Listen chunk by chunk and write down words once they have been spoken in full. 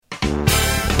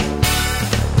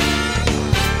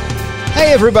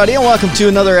Hey everybody, and welcome to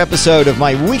another episode of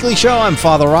my weekly show. I'm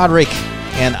Father Roderick,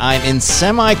 and I'm in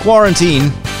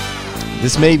semi-quarantine.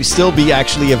 This may still be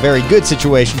actually a very good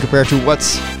situation compared to what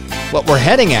we're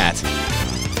heading at.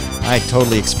 I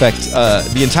totally expect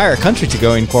the entire country to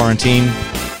go in quarantine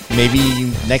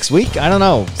maybe next week. I don't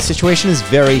know. The situation is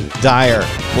very dire.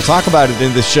 We'll talk about it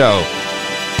in the show.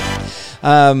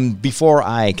 Before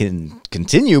I can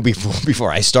continue,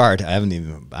 before I start,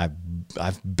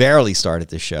 I've barely started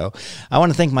this show. I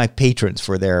want to thank my patrons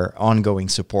for their ongoing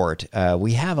support.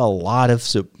 We have a lot of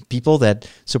people that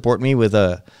support me with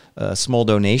a small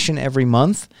donation every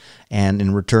month, and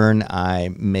in return, I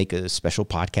make a special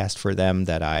podcast for them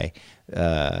that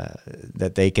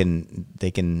they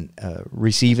can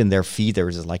receive in their feed. There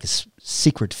is like a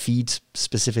secret feed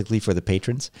specifically for the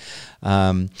patrons.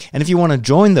 And if you want to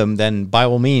join them, then by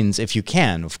all means, if you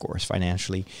can, of course,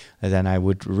 financially, then I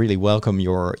would really welcome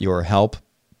your help.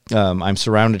 I'm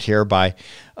surrounded here by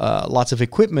lots of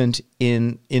equipment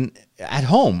at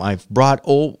home. I've brought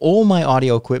all my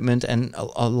audio equipment and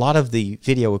a lot of the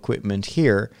video equipment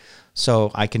here,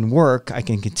 so I can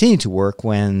continue to work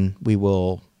when we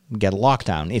will get a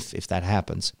lockdown, if that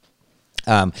happens.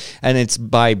 And it's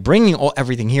by bringing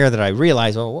everything here that I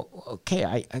realize,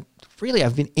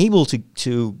 I've been able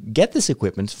to get this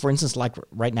equipment. For instance, like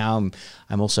right now,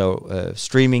 I'm also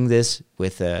streaming this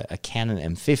with a Canon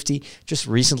M50. Just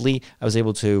recently, I was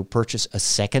able to purchase a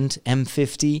second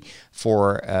M50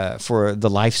 for the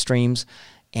live streams,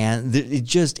 and it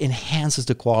just enhances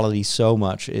the quality so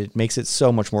much. It makes it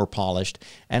so much more polished,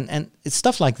 and it's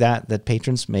stuff like that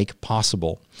patrons make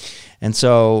possible. And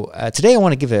so today I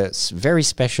want to give a very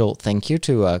special thank you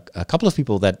to a couple of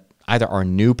people that either are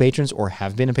new patrons or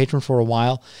have been a patron for a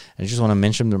while. And I just want to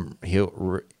mention them here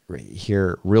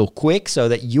real quick so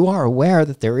that you are aware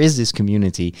that there is this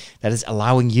community that is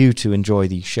allowing you to enjoy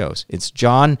these shows. It's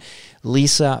John,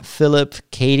 Lisa, Philip,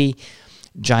 Katie,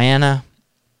 Jana,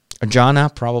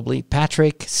 probably,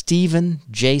 Patrick, Stephen,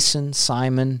 Jason,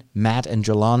 Simon, Matt, and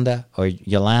Yolanda. How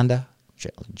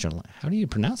do you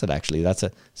pronounce it, actually? That's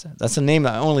a name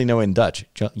I only know in Dutch.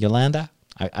 Yolanda?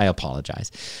 I apologize.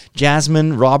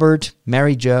 Jasmine, Robert,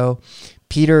 Mary Jo,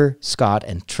 Peter, Scott,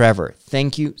 and Trevor.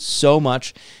 Thank you so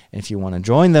much. And if you want to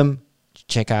join them,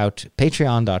 check out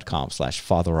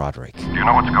patreon.com/Father Roderick. Do you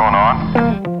know what's going on?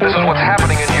 This is what's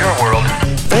happening in your world.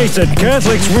 Face it,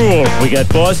 Catholics rule. We got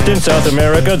Boston, South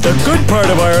America, the good part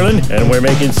of Ireland, and we're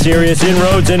making serious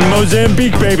inroads in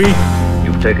Mozambique, baby.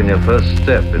 You've taken your first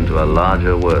step into a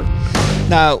larger world.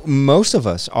 Now, most of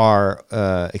us are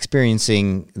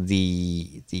experiencing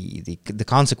the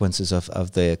consequences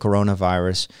of the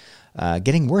coronavirus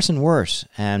getting worse and worse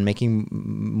and making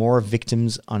more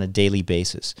victims on a daily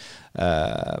basis.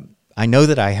 I know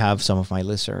that I have some of my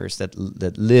listeners that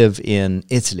live in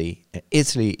Italy.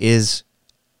 Italy is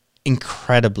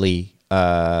incredibly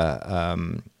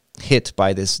hit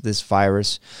by this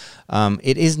virus.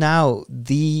 It is now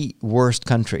the worst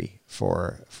country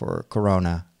for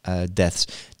corona deaths.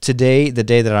 Today, the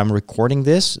day that I'm recording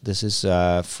this is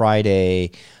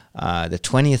Friday, the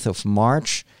 20th of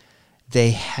March. They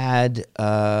had,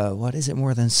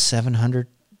 more than 700,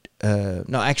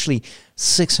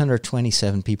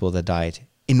 627 people that died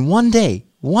in one day.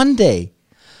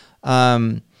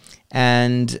 And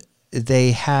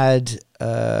they have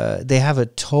a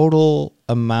total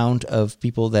amount of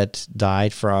people that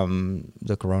died from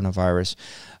the coronavirus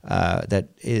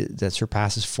that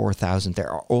surpasses 4,000. There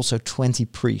are also 20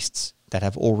 priests that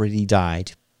have already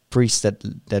died, priests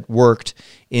that worked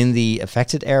in the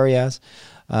affected areas.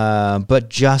 But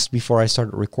just before I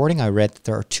started recording, I read that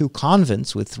there are 2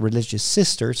 convents with religious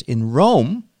sisters in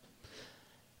Rome,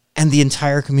 and the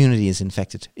entire community is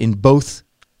infected in both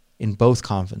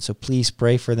convents. So please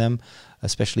pray for them,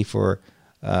 especially for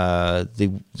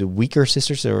the weaker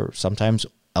sisters. There are sometimes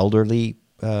elderly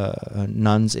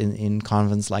nuns in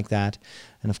convents like that,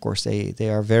 and of course they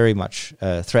are very much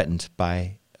threatened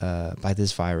by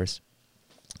this virus.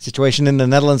 Situation in the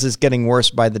Netherlands is getting worse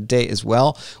by the day as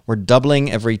well. We're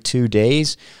doubling every 2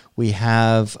 days. We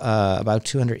have about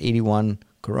 281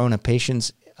 corona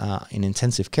patients in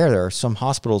intensive care. There are some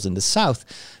hospitals in the south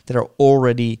that are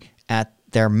already at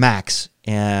their max,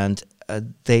 and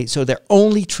they're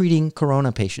only treating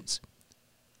corona patients.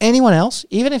 Anyone else,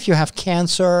 even if you have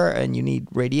cancer and you need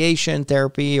radiation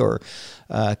therapy or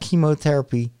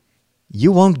chemotherapy,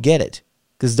 you won't get it,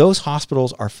 because those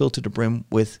hospitals are filled to the brim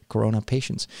with corona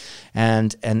patients.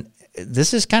 And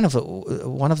this is kind of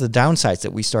one of the downsides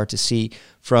that we start to see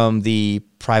from the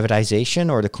privatization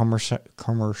or the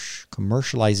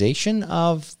commercialization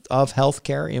of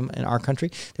healthcare in our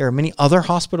country. There are many other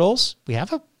hospitals. We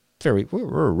have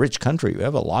we're a rich country. We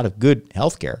have a lot of good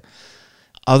healthcare.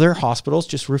 Other hospitals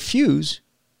just refuse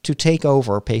to take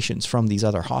over patients from these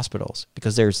other hospitals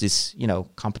because there's this,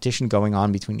 competition going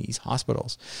on between these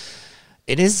hospitals.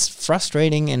 It is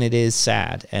frustrating and it is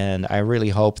sad, and I really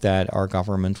hope that our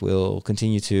government will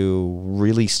continue to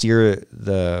really steer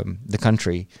the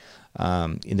country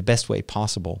in the best way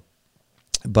possible.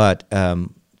 But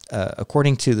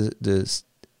according to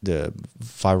the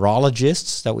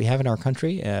virologists that we have in our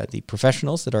country, the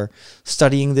professionals that are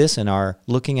studying this and are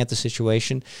looking at the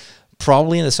situation,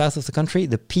 probably in the south of the country,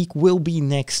 the peak will be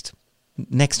next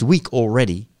week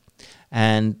already,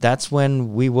 and that's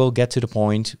when we will get to the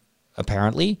point,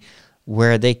 apparently,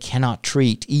 where they cannot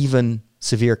treat even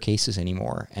severe cases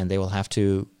anymore, and they will have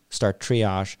to start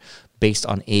triage based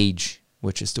on age,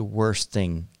 which is the worst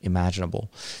thing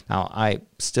imaginable. Now, I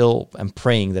still am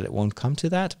praying that it won't come to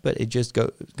that, but it just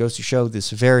goes to show the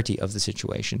severity of the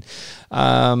situation.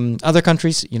 Other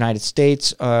countries, United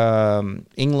States,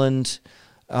 England,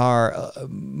 are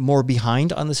more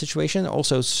behind on the situation.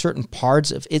 Also, certain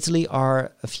parts of Italy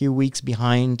are a few weeks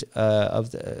behind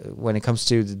when it comes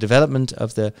to the development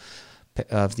of the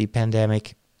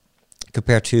pandemic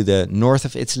compared to the north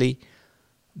of Italy.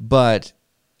 But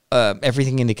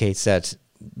everything indicates that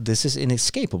this is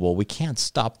inescapable. We can't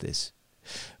stop this.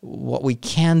 What we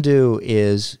can do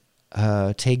is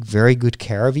take very good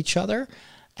care of each other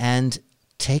and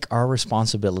take our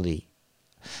responsibility.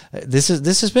 This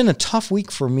has been a tough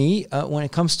week for me when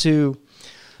it comes to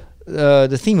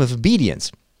the theme of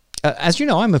obedience. As you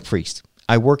know, I'm a priest.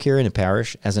 I work here in a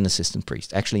parish as an assistant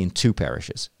priest, actually in 2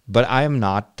 parishes. But I am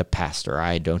not the pastor.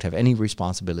 I don't have any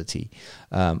responsibility.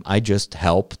 I just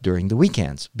help during the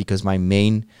weekends because my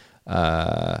main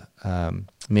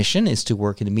mission is to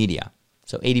work in the media.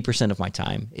 So 80% of my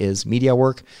time is media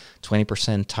work.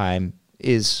 20% time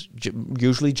is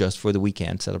usually just for the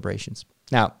weekend celebrations.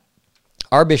 Now,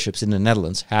 our bishops in the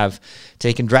Netherlands have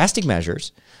taken drastic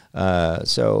measures.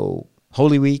 So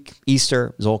Holy Week,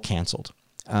 Easter is all canceled.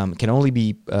 Can only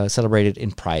be celebrated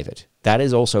in private. That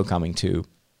is also coming to,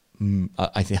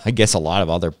 I guess, a lot of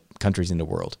other countries in the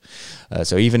world.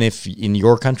 So even if in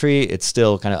your country it's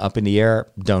still kind of up in the air,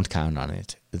 don't count on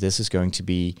it. This is going to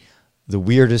be the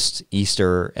weirdest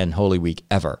Easter and Holy Week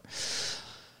ever.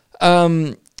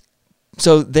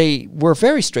 So they were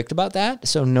very strict about that.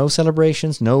 So no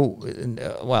celebrations,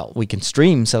 well, we can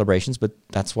stream celebrations, but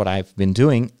that's what I've been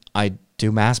doing. I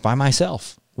do Mass by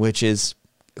myself, which is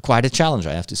quite a challenge,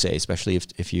 I have to say, especially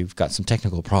if you've got some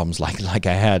technical problems like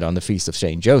I had on the Feast of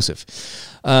St. Joseph.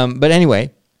 But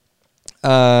anyway,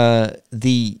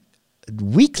 the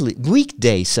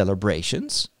weekday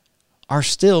celebrations are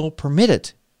still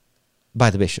permitted by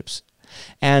the bishops.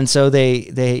 And so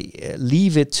they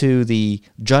leave it to the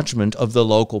judgment of the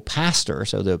local pastor,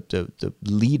 so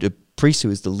the priest who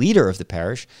is the leader of the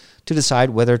parish, to decide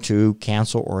whether to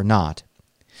cancel or not.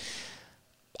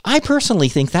 I personally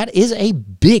think that is a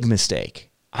big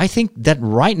mistake. I think that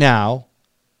right now,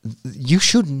 you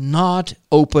should not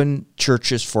open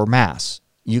churches for Mass.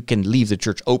 You can leave the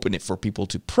church open for people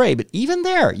to pray, but even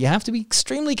there, you have to be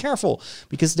extremely careful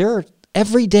because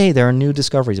every day there are new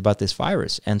discoveries about this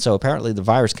virus. And so apparently the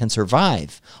virus can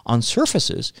survive on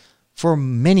surfaces for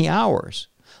many hours,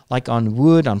 like on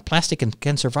wood, on plastic, and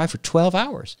can survive for 12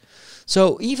 hours.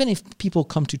 So even if people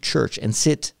come to church and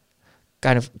sit,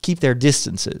 kind of keep their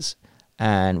distances,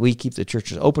 and we keep the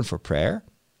churches open for prayer,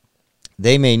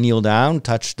 they may kneel down,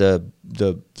 touch the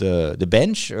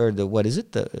bench or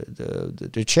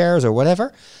the chairs or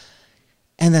whatever,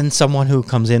 and then someone who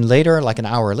comes in later, like an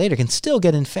hour later, can still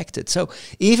get infected. So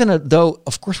even though,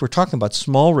 of course, we're talking about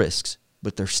small risks,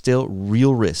 but they're still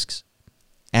real risks.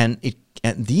 And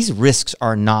these risks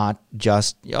are not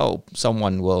just,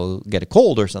 someone will get a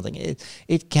cold or something.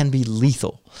 It can be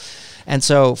lethal. And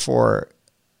so for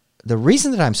the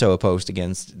reason that I'm so opposed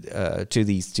to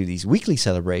these weekly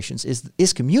celebrations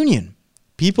is communion.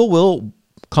 People will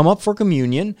come up for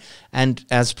communion, and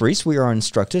as priests, we are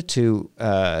instructed to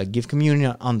give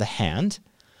communion on the hand,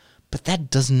 but that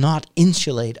does not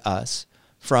insulate us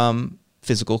from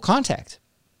physical contact.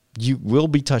 You will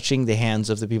be touching the hands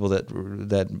of the people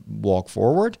that walk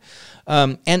forward,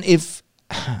 and if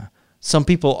some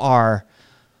people are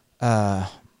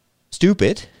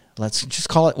stupid, let's just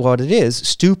call it what it is,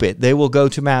 stupid, they will go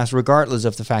to Mass regardless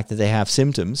of the fact that they have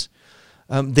symptoms.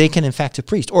 They can infect a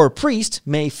priest. Or a priest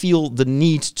may feel the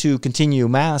need to continue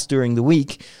Mass during the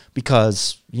week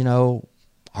because,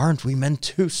 aren't we meant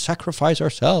to sacrifice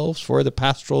ourselves for the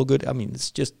pastoral good? I mean,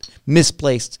 it's just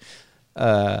misplaced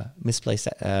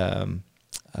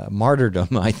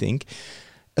martyrdom, I think.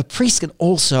 A priest can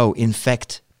also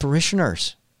infect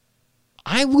parishioners.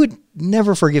 I would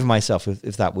never forgive myself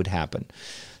if that would happen.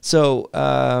 So,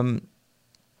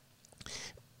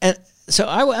 and so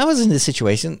I was in this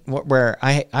situation where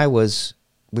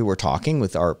we were talking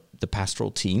with the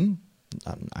pastoral team.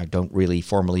 I don't really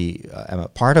formally am a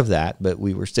part of that, but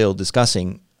we were still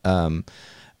discussing.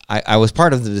 I was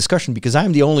part of the discussion because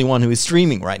I'm the only one who is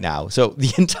streaming right now. So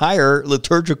the entire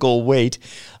liturgical weight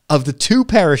of the 2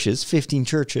 parishes, 15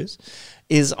 churches,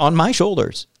 is on my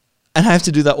shoulders. And I have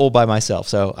to do that all by myself.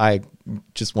 So I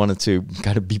just wanted to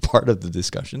kind of be part of the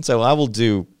discussion. So I will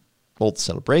do both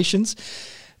celebrations.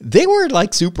 They were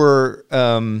like super,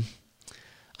 I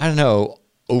don't know,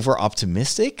 over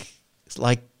optimistic. It's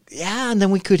like, yeah, and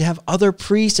then we could have other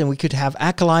priests and we could have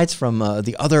acolytes from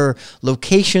the other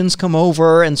locations come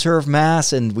over and serve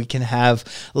mass, and we can have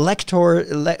people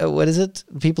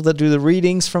that do the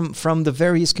readings from the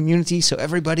various communities. So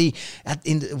everybody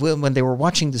when they were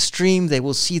watching the stream, they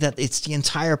will see that it's the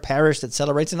entire parish that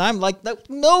celebrates. And I'm like,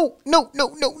 no.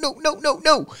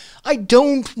 I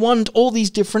don't want all these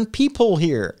different people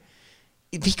here.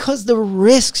 Because the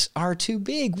risks are too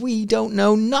big. We don't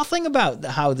know nothing about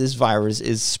how this virus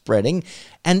is spreading,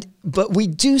 but we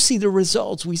do see the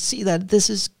results. We see that this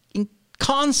is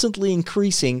constantly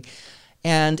increasing,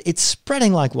 and it's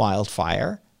spreading like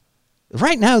wildfire.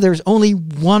 Right now, there's only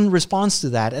one response to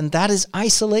that, and that is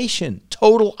isolation,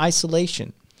 total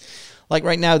isolation. Like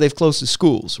right now, they've closed the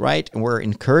schools, right? And we're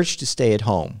encouraged to stay at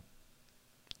home.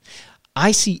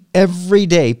 I see every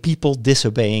day people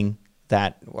disobeying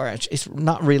that. It's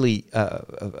not really,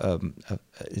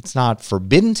 it's not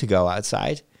forbidden to go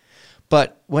outside,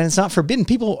 but when it's not forbidden,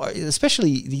 people,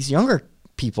 especially these younger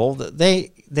people,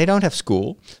 they don't have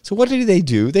school. So what do?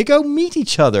 They go meet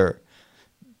each other.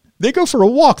 They go for a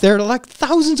walk. There are like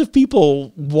thousands of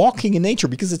people walking in nature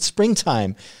because it's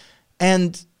springtime,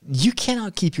 and you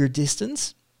cannot keep your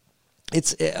distance.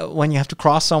 It's when you have to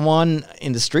cross someone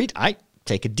in the street, I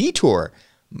take a detour.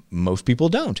 Most people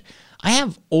don't. I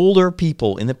have older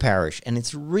people in the parish, and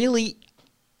it's really,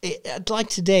 like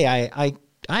today, I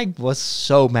was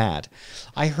so mad.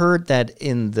 I heard that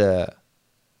in the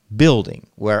building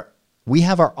where we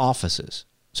have our offices,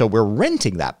 so we're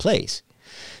renting that place,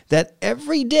 that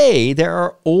every day there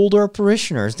are older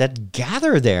parishioners that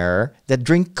gather there, that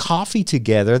drink coffee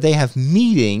together, they have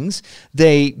meetings,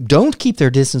 they don't keep their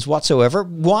distance whatsoever.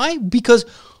 Why? Because,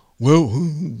 well,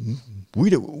 we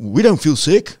don't feel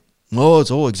sick. Oh,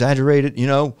 it's all exaggerated. You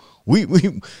know,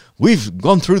 we've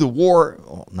gone through the war.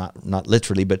 Well, not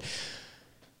literally, but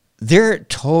they're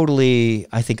totally,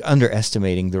 I think,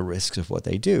 underestimating the risks of what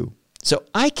they do. So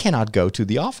I cannot go to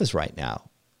the office right now.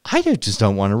 I just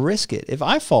don't want to risk it. If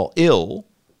I fall ill,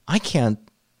 I can't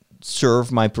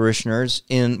serve my parishioners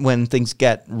when things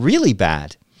get really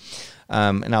bad.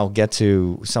 And I'll get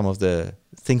to some of the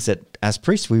things that, as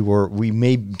priests, we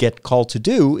may get called to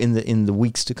do in the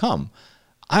weeks to come.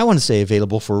 I want to stay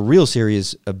available for real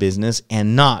serious business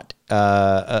and not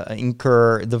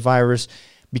incur the virus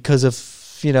because of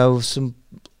some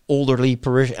elderly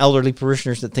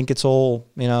parishioners that think it's all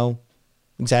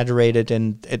exaggerated,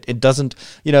 and it doesn't.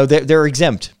 They're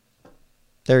exempt.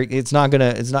 They don't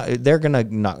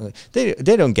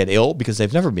get ill because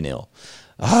they've never been ill.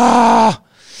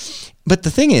 But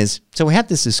the thing is, so we had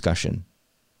this discussion,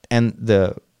 and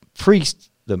the priest,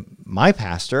 my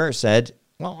pastor, said,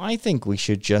 well, I think we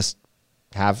should just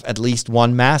have at least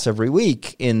one mass every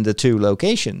week in the 2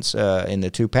 locations, in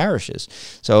the 2 parishes.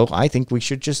 So I think we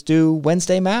should just do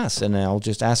Wednesday Mass, and I'll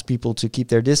just ask people to keep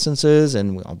their distances,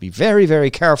 and I'll be very, very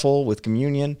careful with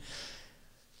communion.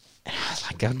 And I was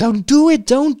like, don't do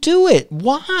it.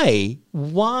 Why?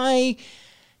 Why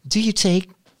do you take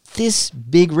this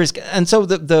big risk? And so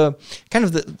the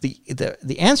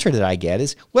answer that I get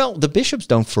is, well, the bishops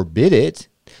don't forbid it,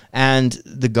 and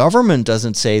the government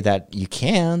doesn't say that you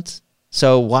can't.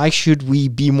 So why should we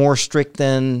be more strict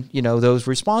than those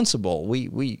responsible?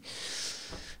 And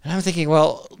I'm thinking,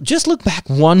 well, just look back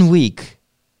 1 week,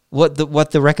 what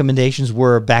the recommendations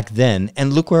were back then,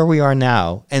 and look where we are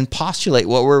now, and postulate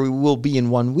where we will be in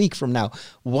 1 week from now.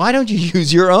 Why don't you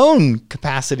use your own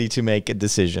capacity to make a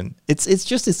decision? Is it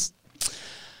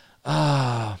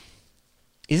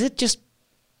just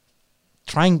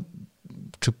trying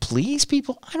to please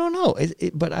people? I don't know.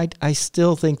 But I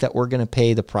still think that we're going to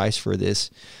pay the price for this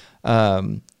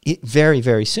very,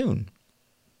 very soon.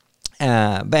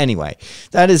 But anyway,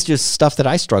 that is just stuff that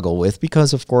I struggle with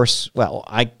because, of course, well,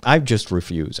 I just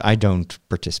refuse. I don't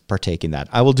partake in that.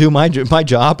 I will do my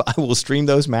job. I will stream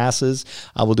those masses.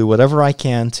 I will do whatever I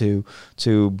can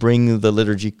to bring the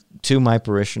liturgy to my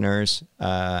parishioners.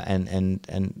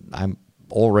 And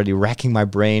already racking my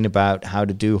brain about how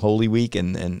to do Holy Week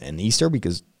and Easter,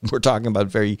 because we're talking about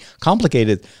very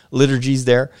complicated liturgies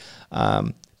there.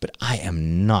 But I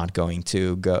am not going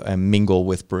to go and mingle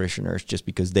with parishioners just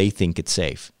because they think it's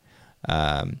safe.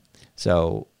 I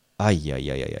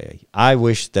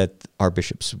wish that our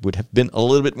bishops would have been a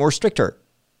little bit more stricter.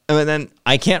 And then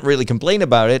I can't really complain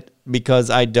about it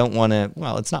because I don't want to.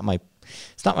 Well, it's not my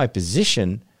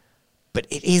position, but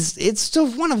it's still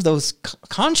one of those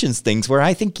conscience things where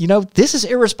I think, this is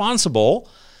irresponsible,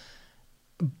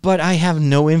 but I have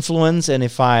no influence, and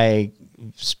if I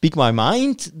speak my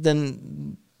mind,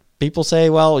 then people say,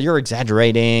 well, you're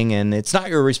exaggerating and it's not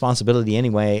your responsibility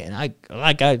anyway. And I'm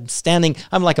like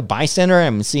a bystander.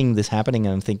 I'm seeing this happening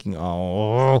and I'm thinking,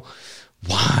 oh,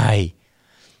 why?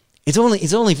 It's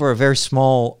only for a very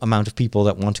small amount of people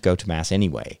that want to go to Mass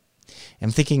anyway.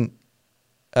 I'm thinking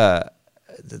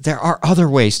there are other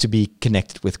ways to be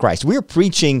connected with Christ. We're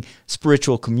preaching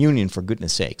spiritual communion, for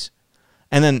goodness sakes.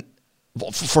 And then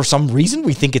for some reason,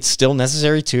 we think it's still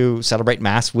necessary to celebrate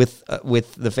Mass with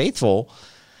the faithful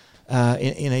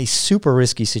in a super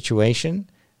risky situation.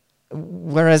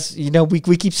 Whereas, we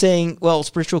keep saying, well,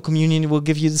 spiritual communion will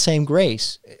give you the same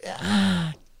grace.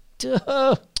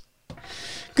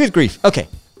 Good grief. Okay.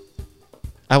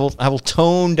 I will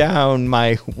tone down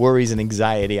my worries and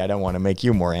anxiety. I don't want to make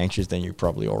you more anxious than you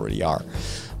probably already are.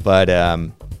 But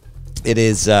it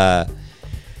is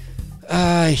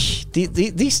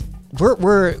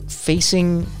we're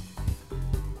facing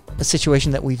a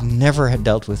situation that we've never had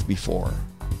dealt with before.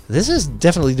 This is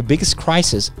definitely the biggest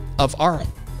crisis of our,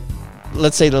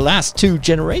 let's say, the last 2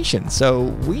 generations. So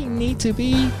we need to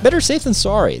be better safe than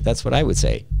sorry. That's what I would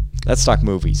say. Let's talk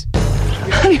movies.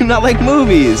 How do you not like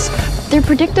movies? They're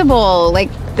predictable.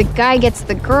 Like, the guy gets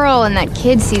the girl and that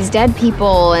kid sees dead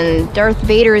people and Darth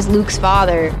Vader is Luke's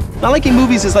father. Not liking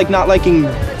movies is like not liking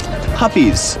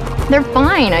puppies. They're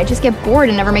fine. I just get bored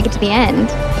and never make it to the end.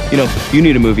 You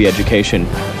need a movie education.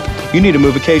 You need a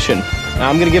movication.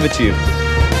 I'm going to give it to you.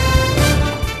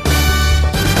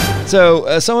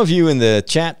 So some of you in the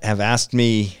chat have asked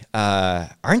me,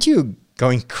 aren't you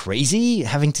going crazy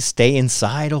having to stay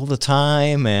inside all the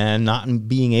time and not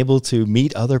being able to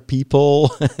meet other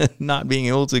people, not being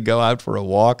able to go out for a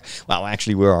walk? Well,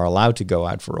 actually, we are allowed to go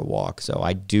out for a walk. So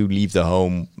I do leave the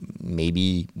home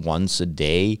maybe once a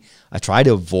day. I try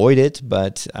to avoid it,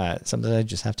 but sometimes I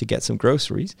just have to get some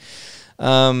groceries.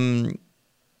 Well,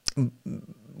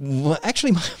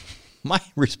 actually, my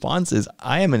response is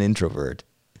I am an introvert.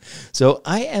 So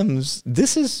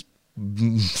this is,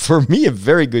 for me, a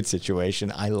very good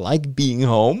situation. I like being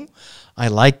home. I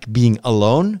like being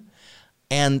alone.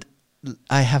 And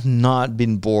I have not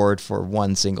been bored for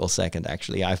 1 single second,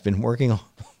 actually. I've been working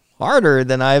harder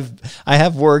than I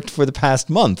have worked for the past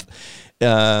month.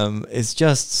 It's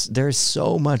just, there's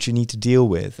so much you need to deal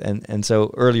with. And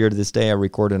so earlier this day, I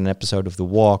recorded an episode of The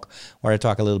Walk where I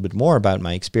talk a little bit more about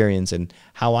my experience and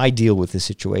how I deal with this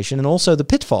situation and also the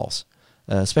pitfalls.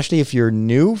 Especially if you're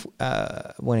new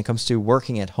when it comes to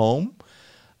working at home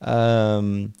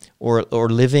or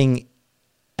living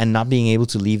and not being able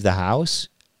to leave the house.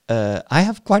 I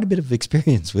have quite a bit of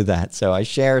experience with that. So I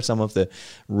share some of the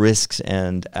risks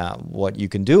and what you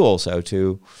can do also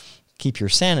to keep your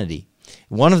sanity.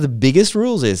 One of the biggest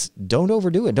rules is don't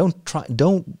overdo it.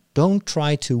 Don't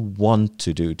try to want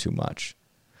to do too much.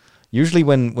 Usually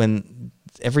when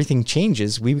everything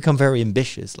changes, we become very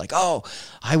ambitious. Like, oh,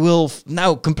 I will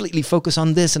now completely focus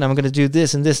on this, and I'm going to do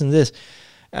this and this and this.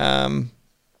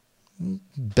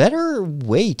 Better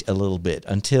wait a little bit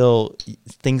until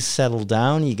things settle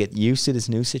down. You get used to this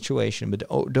new situation, but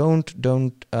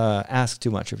don't ask too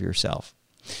much of yourself.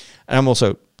 And I'm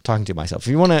also talking to myself. If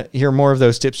you want to hear more of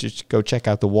those tips, just go check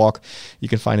out The Walk. You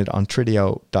can find it on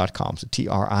trideo.com. So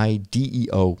TRIDEO.com.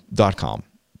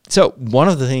 So one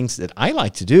of the things that I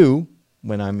like to do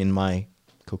when I'm in my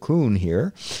cocoon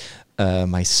here,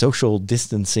 my social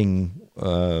distancing,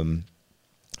 well,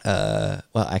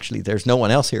 actually, there's no one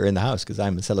else here in the house because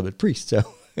I'm a celibate priest. So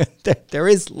there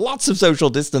is lots of social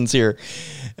distance here.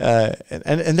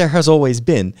 And there has always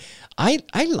been. I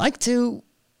like to,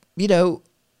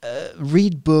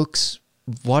 read books,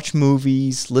 watch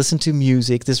movies, listen to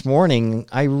music. This morning,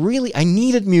 I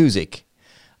needed music.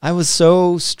 I was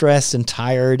so stressed and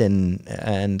tired and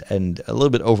a little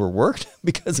bit overworked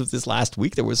because of this last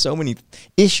week. There were so many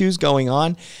issues going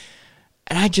on.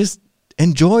 And I just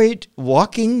enjoyed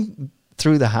walking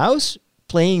through the house,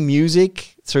 playing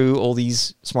music through all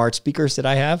these smart speakers that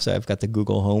I have. So I've got the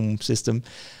Google Home system.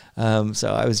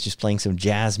 So I was just playing some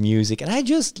jazz music. And I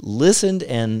just listened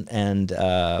and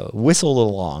whistled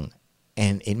along.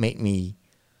 And it made me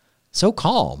so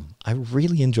calm. I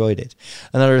really enjoyed it.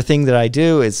 Another thing that I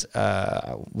do is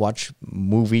watch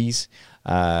movies,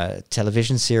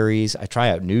 television series. I try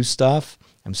out new stuff.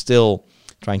 I'm still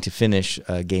trying to finish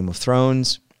Game of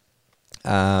Thrones.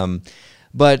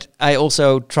 But I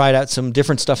also tried out some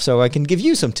different stuff so I can give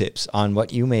you some tips on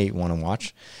what you may want to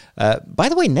watch. By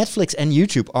the way, Netflix and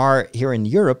YouTube are, here in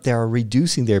Europe, they are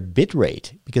reducing their bit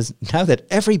rate because now that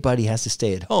everybody has to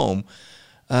stay at home,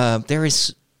 there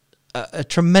is a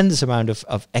tremendous amount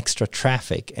of extra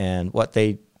traffic. And what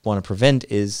they want to prevent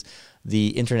is the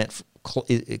internet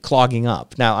clogging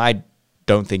up. Now, I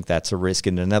don't think that's a risk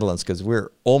in the Netherlands because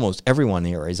almost everyone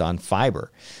here is on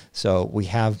fiber. So we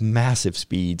have massive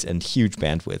speeds and huge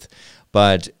bandwidth.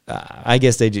 But I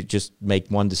guess they just make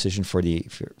one decision for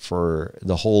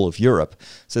the whole of Europe.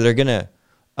 So they're going to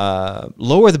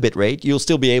lower the bit rate. You'll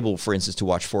still be able, for instance, to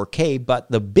watch 4K,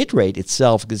 but the bit rate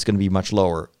itself is going to be much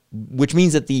lower, which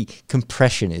means that the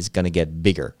compression is going to get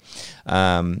bigger.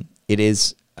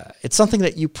 It's something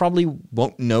that you probably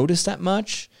won't notice that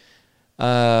much.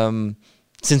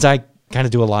 Since I kind of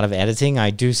do a lot of editing,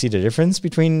 I do see the difference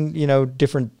between,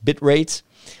 different bit rates.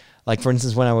 Like, for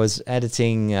instance, when I was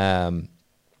editing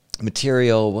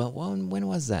material, well, when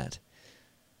was that?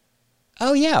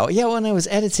 Oh, yeah, when I was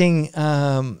editing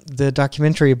the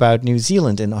documentary about New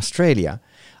Zealand and Australia.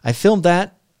 I filmed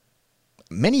that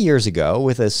many years ago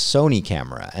with a Sony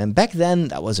camera. And back then,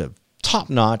 that was a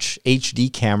top-notch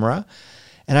HD camera.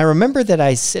 And I remember that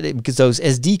I said it because those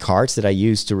SD cards that I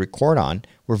used to record on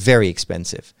were very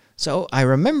expensive. So I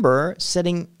remember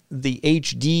setting the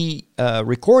HD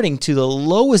recording to the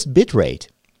lowest bit rate.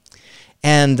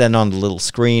 And then on the little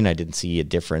screen, I didn't see a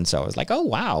difference. I was like, oh,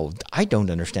 wow, I don't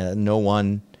understand that no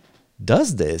one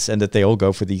does this and that they all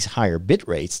go for these higher bit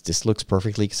rates. This looks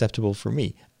perfectly acceptable for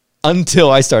me.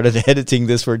 Until I started editing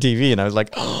this for TV, and I was like,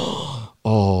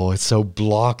 oh, it's so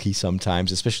blocky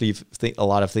sometimes, especially if a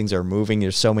lot of things are moving.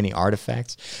 There's so many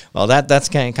artifacts. Well, that's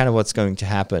kind of what's going to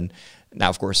happen. Now,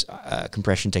 of course,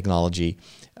 compression technology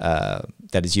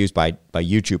that is used by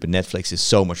YouTube and Netflix is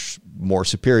so much more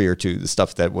superior to the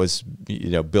stuff that was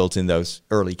built in those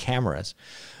early cameras.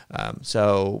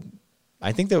 So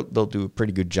I think they'll do a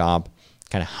pretty good job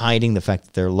kind of hiding the fact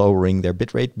that they're lowering their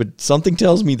bitrate. But something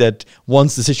tells me that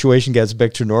once the situation gets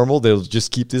back to normal, they'll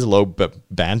just keep this low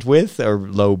bandwidth or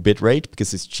low bitrate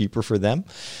because it's cheaper for them.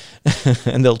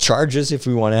 And they'll charge us if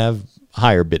we want to have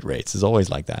higher bit rates. It's always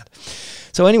like that.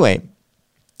 So anyway,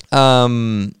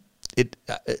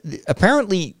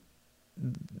 apparently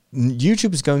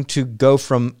YouTube is going to go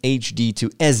from HD to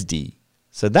SD.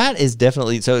 So that is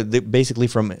definitely, basically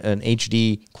from an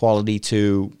HD quality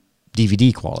to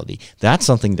DVD quality. That's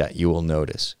something that you will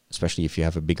notice, especially if you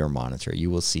have a bigger monitor. You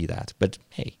will see that. But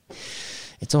hey,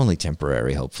 it's only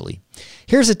temporary, hopefully.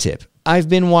 Here's a tip. I've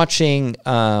been watching,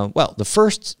 the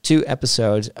first 2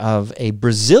 episodes of a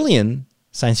Brazilian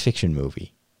science fiction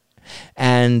movie.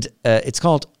 And it's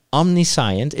called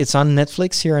Omniscient. It's on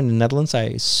Netflix here in the Netherlands. I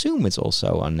assume it's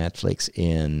also on Netflix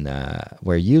in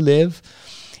where you live.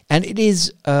 And it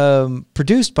is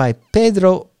produced by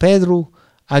Pedro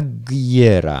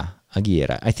Aguilera.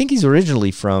 I think he's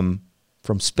originally from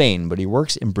Spain, but he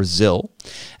works in Brazil.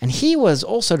 And he was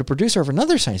also the producer of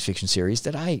another science fiction series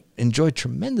that I enjoyed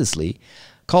tremendously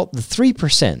called The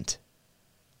 3%.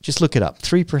 Just look it up,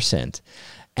 3%.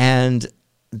 And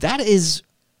that is,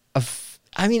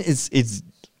 it's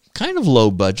kind of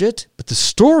low budget, but the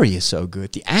story is so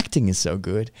good. The acting is so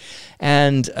good.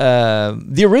 And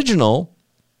the original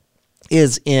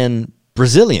is in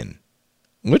Brazilian,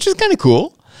 which is kind of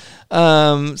cool.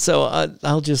 So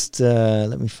I'll just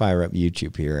let me fire up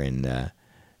YouTube here and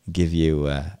give you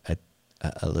a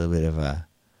little bit of an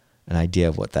idea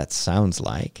of what that sounds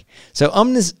like. So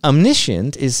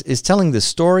Omniscient is telling the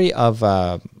story of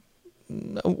a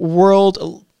world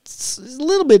a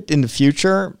little bit in the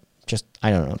future, just,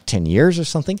 10 years or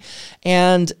something.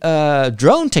 And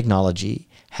drone technology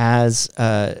has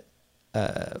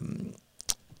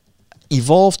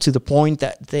evolved to the point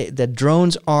that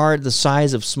drones are the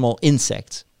size of small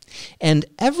insects. And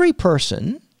every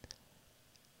person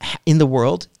in the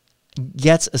world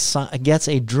gets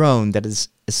a drone that is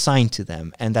assigned to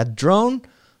them. And that drone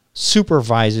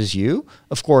supervises you.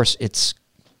 Of course, it's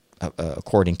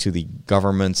according to the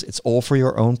governments, it's all for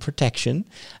your own protection.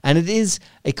 And it is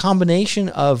a combination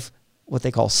of what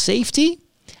they call safety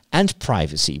and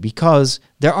privacy, because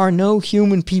there are no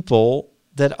human people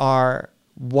that are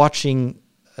watching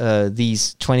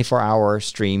these 24-hour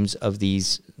streams of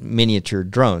these miniature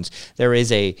drones. There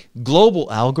is a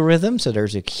global algorithm, so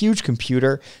there's a huge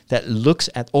computer that looks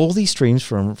at all these streams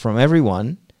from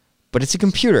everyone but it's a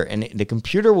computer, and the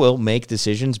computer will make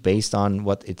decisions based on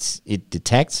what it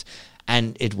detects,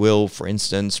 and it will, for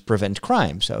instance, prevent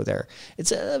crime. So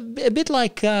it's a bit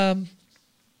like, was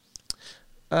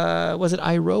it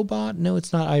iRobot? No,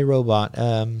 it's not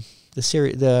iRobot. The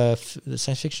series, the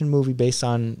science fiction movie based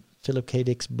on Philip K.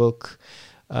 Dick's book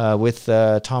with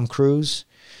Tom Cruise,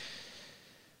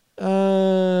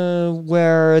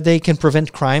 where they can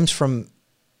prevent crimes from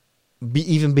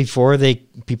even before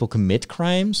people commit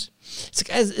crimes.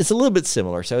 It's a little bit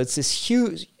similar. So it's this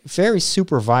huge, very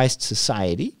supervised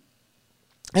society.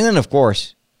 And then, of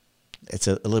course, it's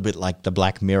a little bit like the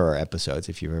Black Mirror episodes,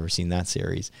 if you've ever seen that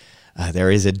series.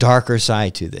 There is a darker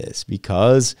side to this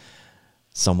because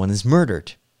someone is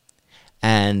murdered.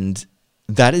 And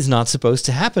that is not supposed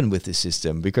to happen with the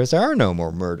system because there are no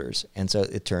more murders. And so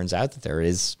it turns out that there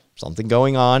is something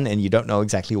going on and you don't know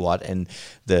exactly what. And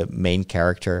the main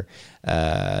character,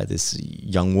 this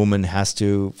young woman, has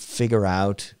to figure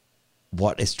out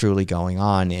what is truly going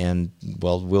on. And,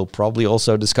 well, we'll probably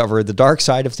also discover the dark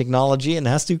side of technology and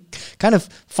has to kind of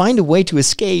find a way to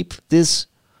escape this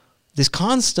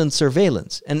constant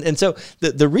surveillance. And so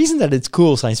the reason that it's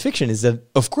cool science fiction is that,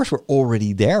 of course, we're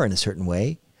already there in a certain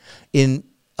way in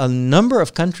a number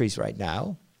of countries right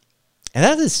now. And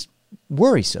that is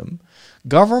worrisome.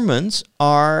 Governments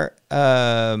are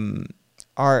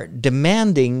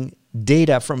demanding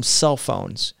data from cell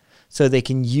phones so they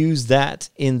can use that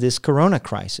in this corona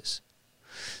crisis.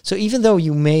 So even though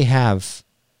you may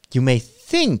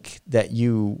think that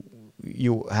you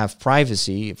have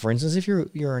privacy, for instance, if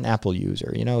you're an Apple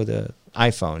user, the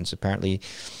iPhones, apparently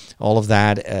all of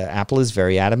that, Apple is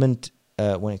very adamant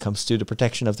when it comes to the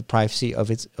protection of the privacy of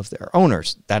their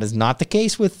owners. That is not the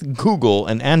case with Google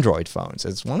and Android phones.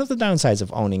 It's one of the downsides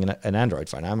of owning an Android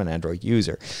phone. I'm an Android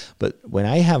user. But when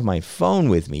I have my phone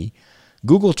with me,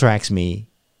 Google tracks me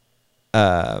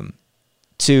to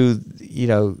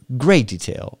great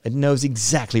detail. It knows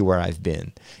exactly where I've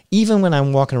been. Even when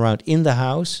I'm walking around in the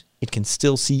house, it can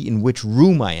still see in which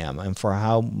room I am and for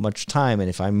how much time and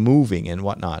if I'm moving and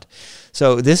whatnot.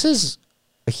 So this is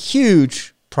a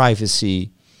huge privacy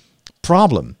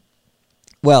problem.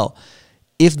 Well,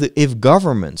 if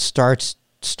governments start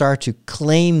to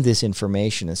claim this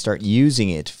information and start using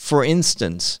it, for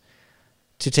instance,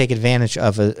 to take advantage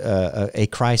of a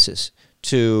crisis,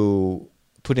 to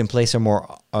put in place a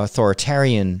more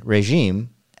authoritarian regime,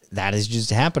 that is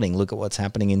just happening. Look at what's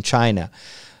happening in China.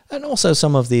 And also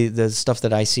some of the stuff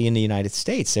that I see in the United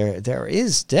States. There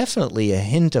is definitely a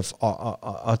hint of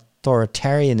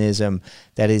authoritarianism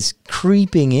that is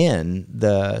creeping in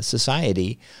the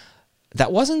society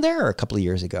that wasn't there a couple of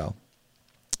years ago.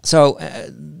 So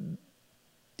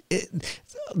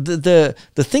the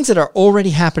things that are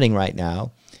already happening right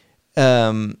now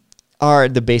are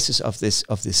the basis of this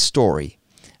story,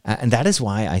 and that is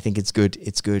why I think it's good.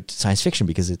 It's good science fiction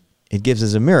because it gives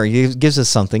us a mirror. It gives us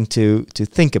something to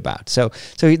think about. So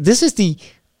this is the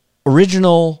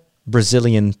original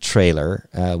Brazilian trailer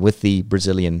with the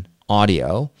Brazilian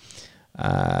audio.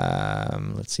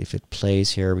 Let's see if it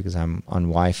plays here because I'm on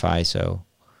Wi-Fi, so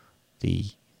the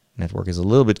network is a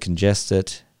little bit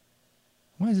congested.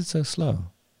 Why is it so slow?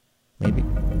 Maybe.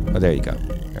 Oh, there you go.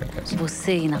 There it goes.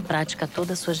 Você e na prática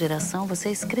toda a sua geração,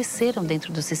 vocês cresceram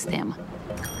dentro do sistema.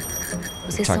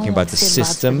 Vocês Talking são about the observados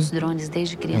system, pelos drones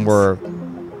desde criança. and we're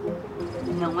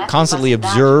constantly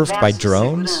observed by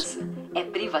drones, É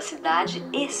privacidade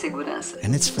e segurança.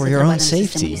 and it's for Você your trabalha own no sistema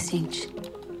safety. onisciente?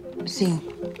 Sim.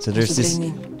 So there's this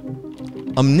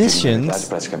omniscient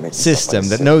system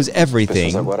that knows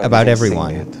everything about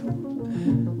everyone.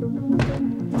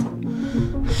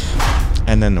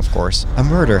 And then, of course, a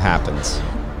murder happens.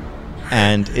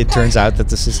 And it turns out that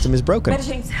the system is broken.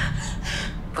 Emergência.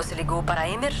 Você ligou para a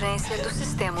emergência do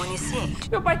sistema onisciente.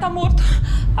 Meu pai tá morto.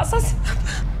 Assassinado.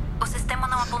 O sistema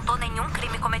não apontou nenhum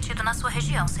crime cometido na sua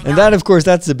região, senhor. And that, of course,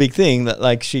 that's the big thing. That,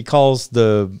 like, she calls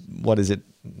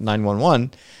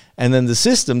 911, and then the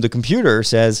system, the computer,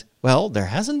 says, well, there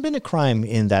hasn't been a crime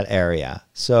in that area.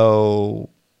 So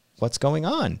what's going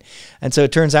on? And so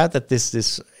it turns out that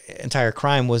this entire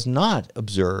crime was not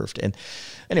observed. And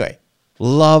anyway,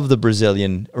 love the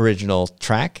Brazilian original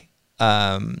track.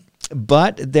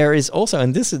 But there is also,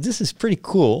 and this is pretty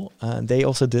cool, they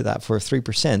also did that for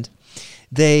 3%.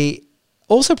 They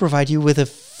also provide you with a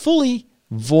fully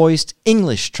voiced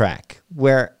English track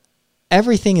where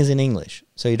everything is in English.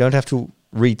 So you don't have to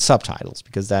read subtitles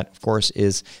because that, of course,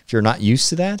 is, if you're not used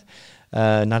to that,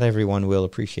 not everyone will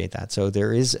appreciate that. So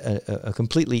there is a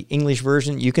completely English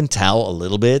version. You can tell a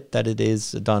little bit that it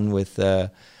is done with,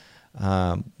 that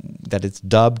it's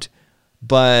dubbed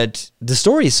but the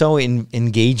story is so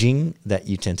engaging that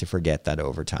you tend to forget that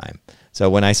over time. So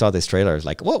when I saw this trailer, I was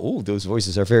like, whoa, ooh, those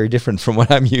voices are very different from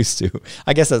what I'm used to.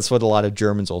 I guess that's what a lot of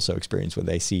Germans also experience when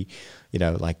they see,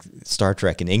 like Star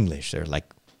Trek in English. They're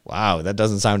like, wow, that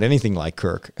doesn't sound anything like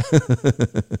Kirk.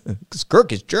 Because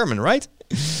Kirk is German, right?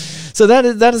 So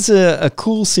that is a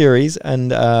cool series,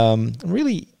 and I'm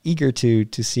really eager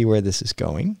to see where this is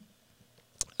going.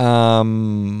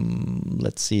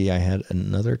 Let's see, I had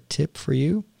another tip for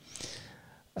you.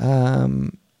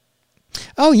 Oh,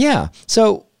 yeah.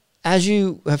 So as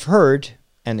you have heard,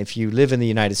 and if you live in the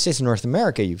United States and North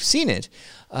America, you've seen it,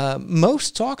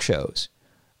 most talk shows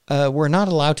were not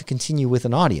allowed to continue with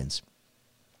an audience.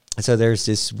 So there's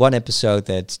this one episode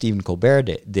that Stephen Colbert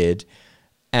did,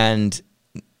 and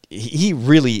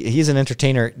he's an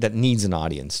entertainer that needs an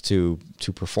audience to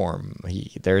perform.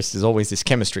 There's always this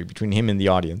chemistry between him and the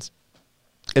audience.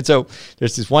 And so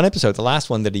there's this one episode, the last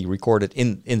one that he recorded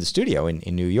in the studio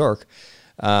in New York,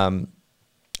 or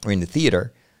in the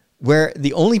theater, where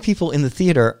the only people in the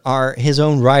theater are his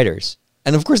own writers.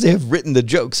 And of course they have written the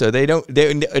jokes, so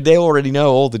they already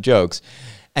know all the jokes.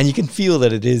 And you can feel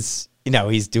that it is,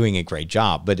 he's doing a great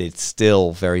job, but it's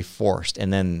still very forced.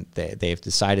 And then they've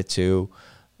decided to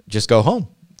just go home,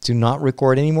 to not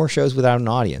record any more shows without an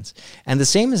audience. And the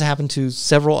same has happened to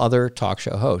several other talk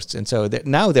show hosts. And so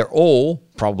now they're all,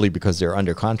 probably because they're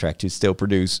under contract to still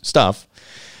produce stuff,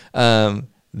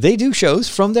 they do shows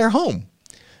from their home.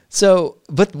 So,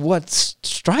 but what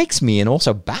strikes me and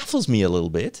also baffles me a little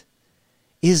bit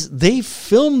is they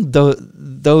filmed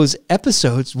those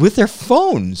episodes with their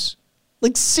phones.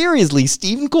 Like, seriously,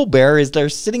 Stephen Colbert is there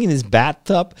sitting in his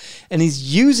bathtub, and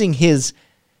he's using his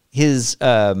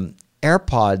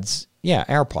AirPods. Yeah,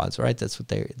 AirPods, right? That's what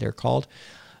they're called.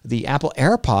 The Apple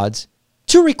AirPods,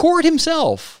 to record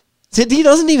himself. He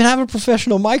doesn't even have a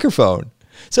professional microphone.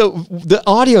 So the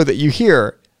audio that you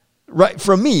hear right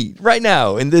from me right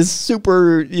now in this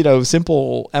super,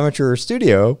 simple amateur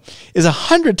studio is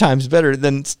 100 times better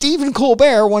than Stephen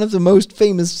Colbert, one of the most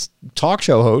famous talk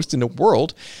show hosts in the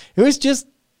world, who is just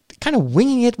kind of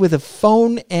winging it with a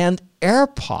phone and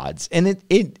AirPods. And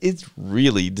it's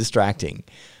really distracting.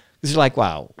 Because you're like,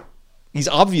 wow, he's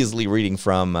obviously reading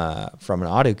from an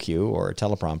audio cue or a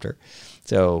teleprompter.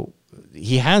 So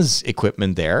he has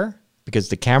equipment there because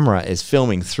the camera is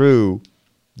filming through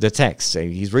the text. So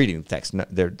he's reading the text.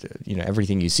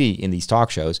 Everything you see in these talk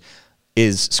shows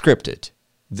is scripted.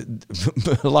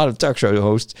 A lot of talk show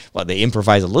hosts, well, they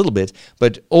improvise a little bit,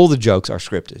 but all the jokes are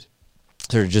scripted.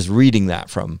 So they're just reading that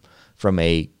from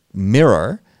a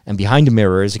mirror, and behind the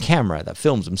mirror is a camera that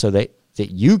films them, so that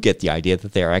you get the idea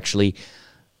that they're actually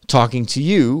talking to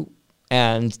you,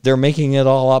 and they're making it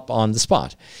all up on the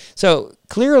spot. So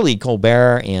clearly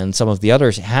Colbert and some of the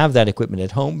others have that equipment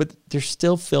at home, but they're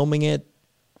still filming it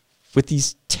with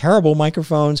these terrible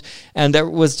microphones. And there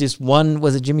was just one,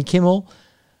 was it Jimmy Kimmel?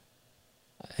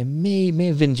 It may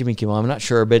have been Jimmy Kimmel, I'm not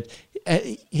sure, but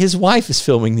his wife is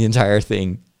filming the entire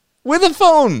thing with a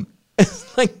phone.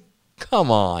 It's like, come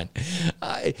on.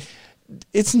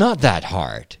 It's not that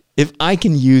hard. If I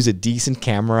can use a decent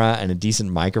camera and a decent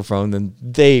microphone, then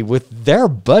with their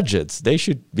budgets, they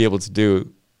should be able to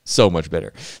do so much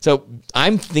better. So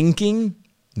I'm thinking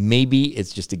maybe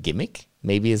it's just a gimmick.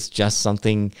 Maybe it's just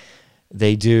something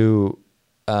they do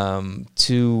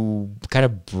to kind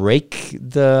of break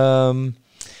to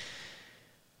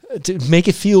make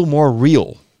it feel more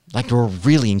real. Like we're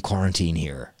really in quarantine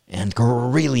here and we're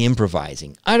really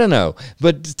improvising. I don't know.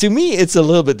 But to me, it's a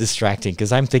little bit distracting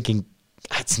because I'm thinking,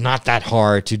 it's not that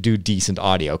hard to do decent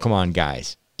audio. Come on,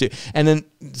 guys. And then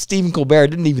Stephen Colbert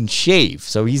didn't even shave.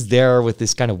 So he's there with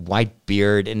this kind of white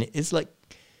beard. And it's like,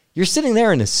 you're sitting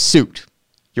there in a suit.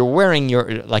 You're wearing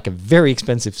like a very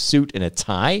expensive suit and a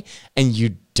tie, and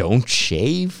you don't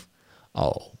shave?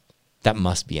 Oh, that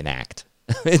must be an act.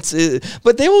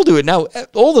 But they will do it. Now,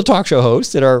 all the talk show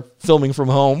hosts that are filming from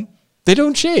home, they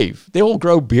don't shave. They all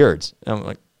grow beards. And I'm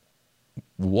like,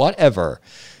 whatever.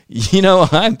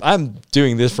 I'm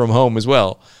doing this from home as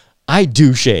well. I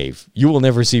do shave. You will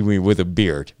never see me with a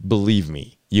beard. Believe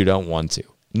me, you don't want to.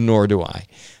 Nor do I.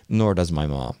 Nor does my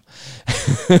mom.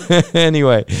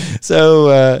 Anyway,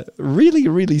 so really,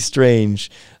 really strange.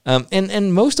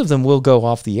 And most of them will go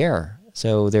off the air.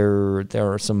 So there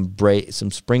are some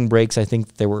spring breaks. I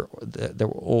think they were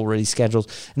already scheduled.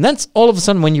 And that's all of a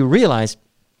sudden when you realize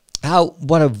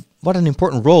what an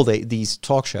important role these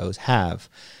talk shows have.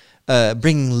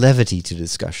 Bringing levity to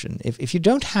discussion. If you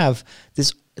don't have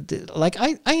this, like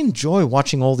I enjoy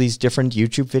watching all these different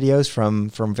YouTube videos from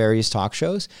various talk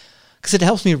shows because it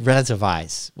helps me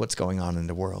relativize what's going on in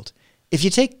the world. If you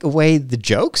take away the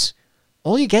jokes,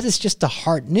 all you get is just the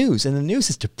hard news, and the news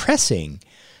is depressing.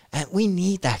 And we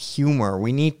need that humor.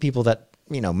 We need people that,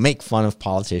 make fun of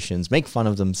politicians, make fun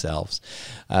of themselves,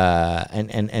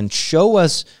 and show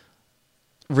us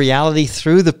reality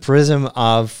through the prism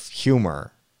of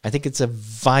humor. I think it's a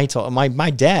vital. My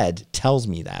dad tells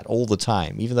me that all the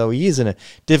time, even though he is in a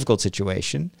difficult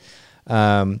situation.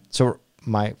 So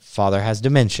my father has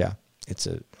dementia. It's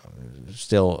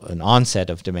still an onset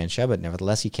of dementia, but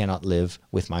nevertheless, he cannot live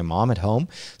with my mom at home.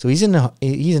 So he's in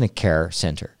a care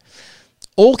center.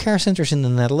 All care centers in the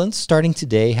Netherlands, starting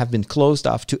today, have been closed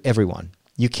off to everyone.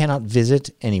 You cannot visit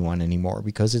anyone anymore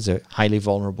because it's a highly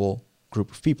vulnerable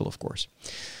group of people, of course.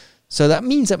 So that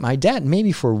means that my dad,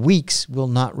 maybe for weeks, will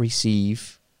not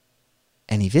receive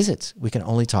any visits. We can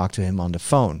only talk to him on the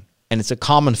phone. And it's a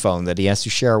common phone that he has to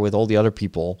share with all the other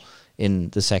people in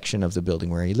the section of the building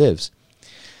where he lives.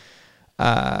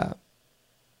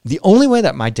 The only way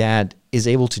that my dad is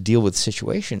able to deal with the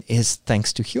situation is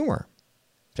thanks to humor.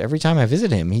 Every time I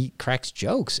visit him, he cracks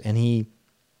jokes, and he,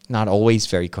 not always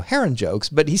very coherent jokes,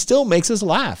 but he still makes us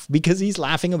laugh because he's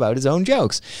laughing about his own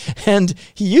jokes. And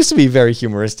he used to be very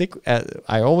humoristic.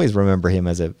 I always remember him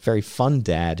as a very fun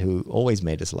dad who always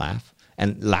made us laugh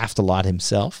and laughed a lot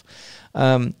himself.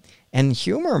 And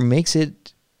humor makes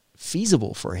it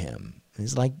feasible for him.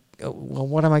 He's like, well,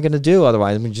 what am I going to do?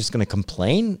 Otherwise, I'm just going to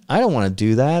complain. I don't want to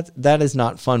do that. That is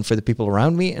not fun for the people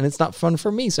around me, and it's not fun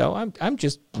for me. So I'm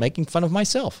just making fun of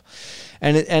myself.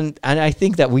 And I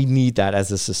think that we need that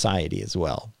as a society as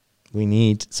well. We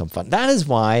need some fun. That is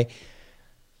why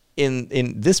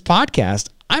in this podcast,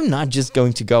 I'm not just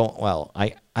going to go, well,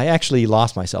 I actually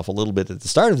lost myself a little bit at the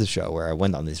start of the show where I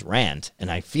went on this rant,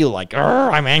 and I feel like,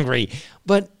 I'm angry.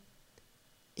 But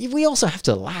we also have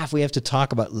to laugh. We have to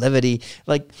talk about levity.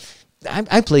 Like,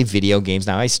 I play video games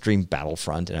now. I stream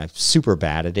Battlefront, and I'm super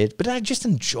bad at it. But I just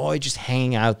enjoy just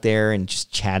hanging out there and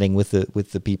just chatting with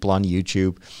the people on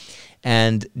YouTube,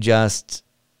 and just,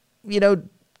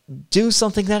 do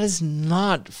something that is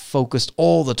not focused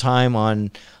all the time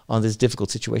on this difficult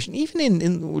situation.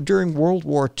 Even during World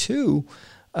War II,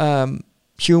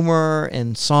 humor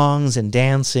and songs and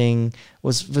dancing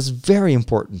was very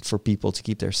important for people to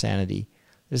keep their sanity.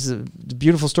 This is the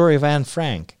beautiful story of Anne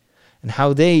Frank and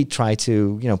how they try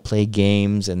to, play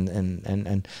games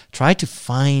and try to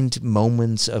find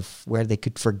moments of where they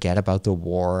could forget about the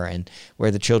war and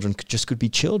where the children could be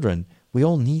children. We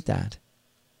all need that.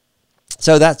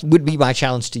 So that would be my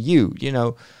challenge to you.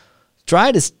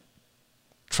 Try to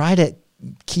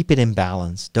keep it in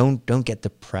balance. Don't get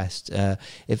depressed.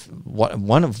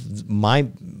 One of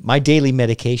my daily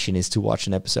medication is to watch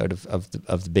an episode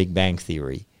of the Big Bang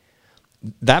Theory.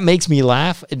 That makes me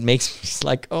laugh. It makes me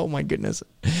like, oh my goodness.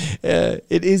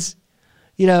 It is,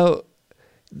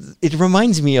 it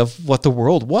reminds me of what the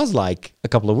world was like a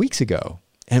couple of weeks ago,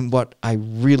 and what I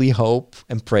really hope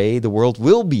and pray the world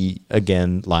will be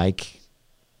again like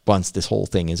once this whole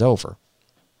thing is over.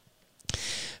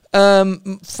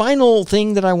 Final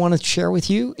thing that I want to share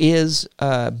with you is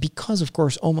because, of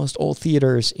course, almost all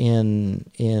theaters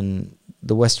in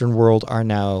the Western world are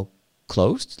now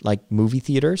closed, like movie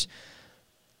theaters.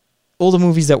 All the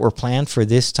movies that were planned for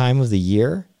this time of the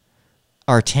year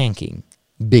are tanking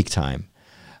big time.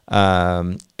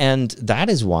 And that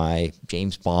is why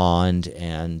James Bond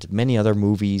and many other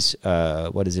movies,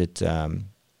 Black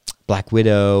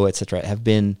Widow, etc., have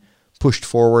been pushed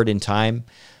forward in time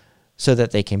so that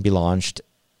they can be launched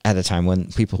at a time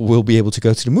when people will be able to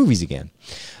go to the movies again.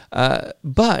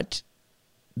 But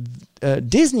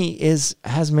Disney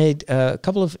has made a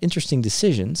couple of interesting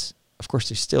decisions. Of course,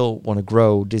 they still want to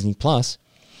grow Disney Plus.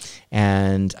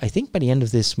 And I think by the end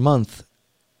of this month,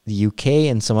 the UK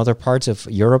and some other parts of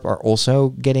Europe are also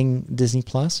getting Disney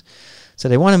Plus. So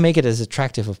they want to make it as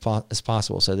attractive as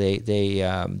possible. So they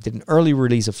did an early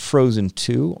release of Frozen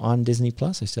 2 on Disney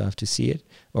Plus. I still have to see it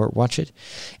or watch it.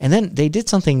 And then they did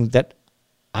something that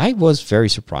I was very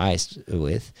surprised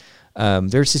with.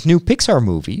 There's this new Pixar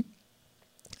movie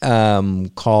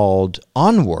called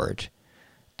Onward.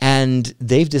 And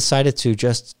they've decided to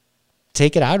just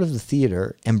take it out of the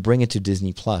theater and bring it to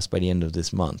Disney Plus by the end of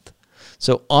this month.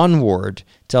 So Onward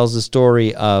tells the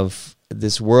story of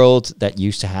this world that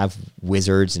used to have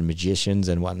wizards and magicians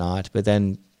and whatnot, but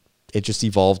then it just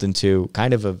evolved into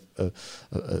kind of a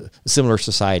similar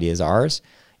society as ours,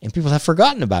 and people have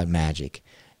forgotten about magic.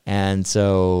 And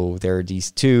so there are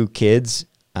these two kids,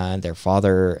 and their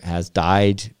father has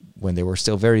died when they were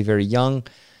still very, very young,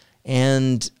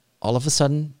 and all of a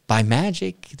sudden, by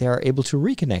magic, they are able to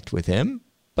reconnect with him,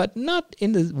 but not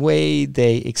in the way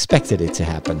they expected it to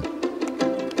happen.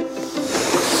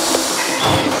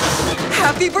 How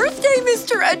Happy birthday,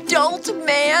 Mr. Adult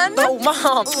Man. Oh,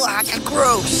 Mom. Ugh,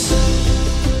 gross.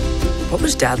 What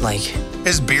was Dad like?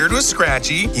 His beard was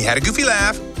scratchy. He had a goofy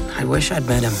laugh. I wish I'd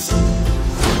met him.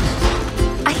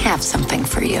 I have something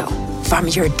for you from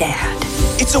your dad.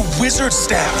 It's a wizard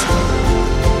staff.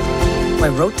 I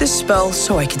wrote this spell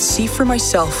so I could see for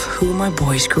myself who my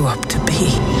boys grew up to be.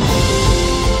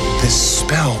 This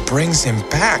spell brings him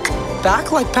back. Back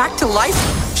to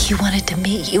life? He wanted to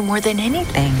meet you more than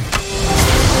anything.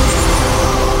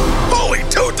 Holy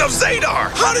Tooth of Zadar!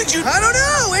 How did you... I don't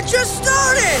know. It just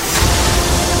started.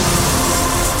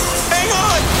 Hang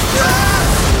on!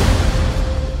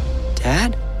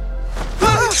 Dad?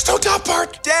 There's no top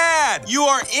part. Dad, you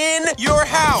are in your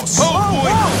house. Oh,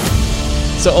 boy.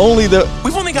 So only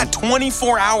We've only got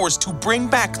 24 hours to bring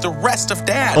back the rest of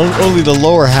Dad. only the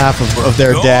lower half of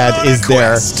their Go dad on is a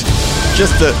there. quest.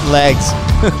 Just the legs.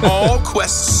 All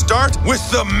quests start with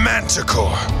the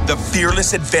Manticore, the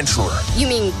fearless adventurer. You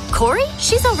mean Corey?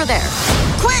 She's over there.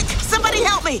 Quick! Somebody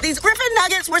help me! These Griffin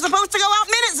nuggets were supposed to go out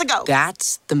minutes ago!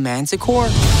 That's the Manticore?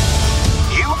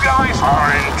 You guys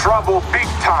are in trouble big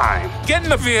time. Get in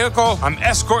the vehicle. I'm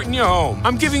escorting you home.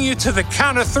 I'm giving you to the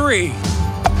count of 3.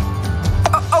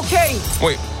 Okay.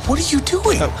 Wait, what are you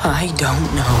doing? I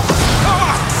don't know.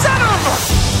 Son of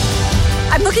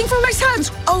I'm looking for my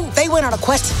sons! Oh, they went on a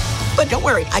quest. But don't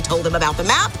worry, I told them about the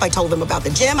map, I told them about the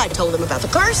gym, I told them about the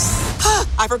curse.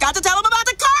 I forgot to tell them about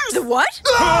the curse! The what?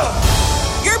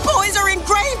 Your boys are in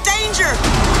grave danger!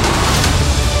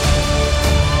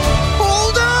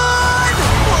 Hold on!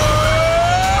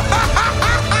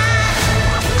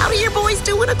 How do your boys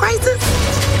do in a crisis?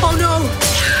 Oh no!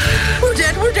 We're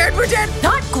dead!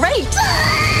 Not great.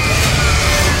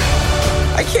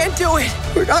 I can't do it.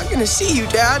 We're not gonna see you,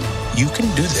 Dad. You can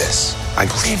do this. I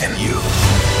believe in you.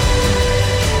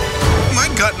 My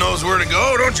gut knows where to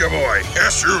go, don't you, boy?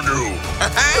 Yes, you do.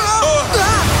 I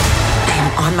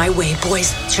am on my way,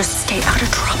 boys. Just stay out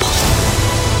of trouble.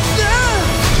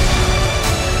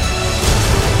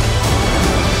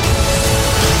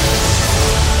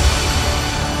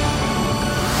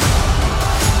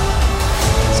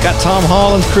 It's got Tom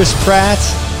Holland, Chris Pratt.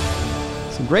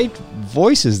 Some great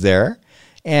voices there.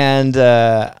 And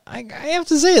I have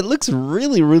to say, it looks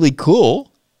really, really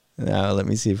cool. Now, let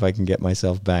me see if I can get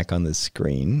myself back on the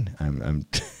screen. I'm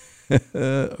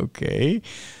okay.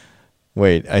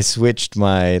 Wait, I switched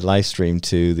my live stream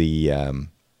to the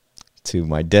to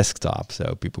my desktop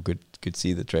so people could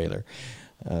see the trailer.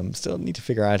 Still need to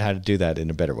figure out how to do that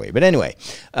in a better way. But anyway,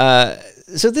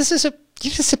 so this is a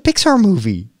Pixar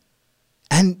movie,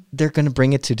 and they're going to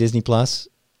bring it to Disney Plus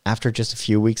after just a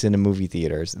few weeks in the movie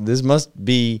theaters. This must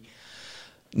be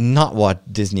not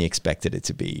what Disney expected it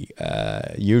to be.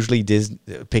 Usually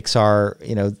Pixar,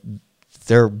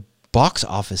 their box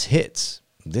office hits.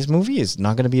 This movie is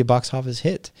not going to be a box office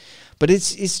hit. But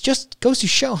it's just goes to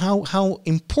show how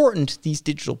important these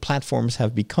digital platforms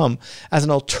have become as an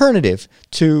alternative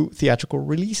to theatrical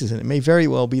releases. And it may very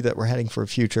well be that we're heading for a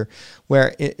future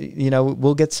where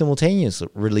we'll get simultaneous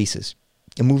releases.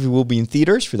 A movie will be in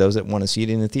theaters for those that want to see it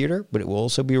in the theater, but it will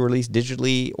also be released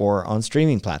digitally or on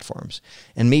streaming platforms,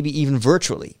 and maybe even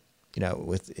virtually.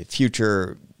 With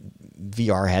future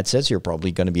VR headsets, you're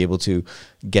probably going to be able to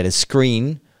get a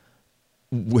screen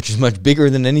which is much bigger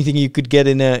than anything you could get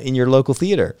in your local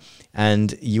theater,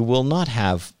 and you will not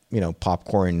have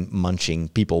popcorn munching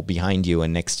people behind you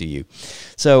and next to you,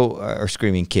 or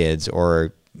screaming kids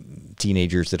or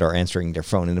teenagers that are answering their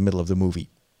phone in the middle of the movie.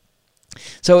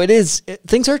 So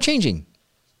things are changing.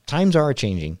 Times are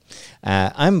changing.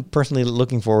 I'm personally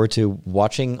looking forward to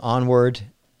watching Onward.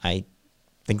 I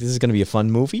think this is going to be a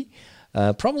fun movie.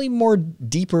 Probably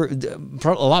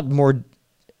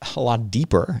a lot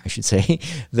deeper, I should say,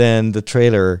 than the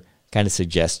trailer kind of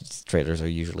suggests. Trailers are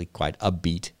usually quite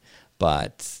upbeat,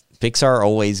 but Pixar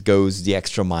always goes the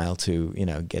extra mile to,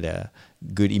 get a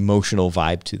good emotional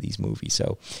vibe to these movies.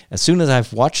 So as soon as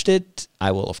I've watched it,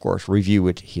 I will, of course, review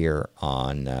it here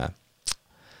on the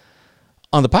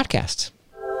podcast.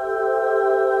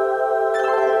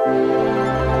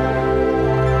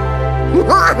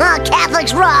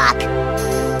 Catholics rock!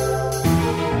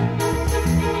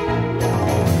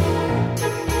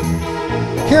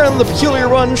 Here on The Peculiar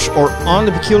Bunch, or on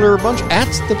The Peculiar Bunch, at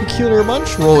The Peculiar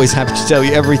Bunch, we're always happy to tell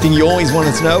you everything you always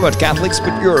wanted to know about Catholics,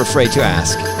 but you're afraid to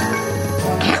ask.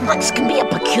 Catholics can be a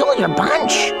peculiar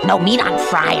bunch. No meat on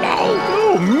Friday.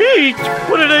 Oh, meat?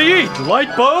 What do they eat?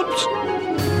 Light bulbs?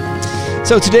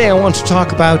 So today I want to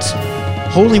talk about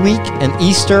Holy Week and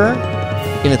Easter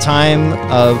in a time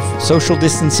of social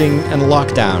distancing and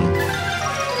lockdown.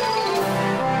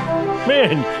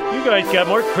 Man, you guys got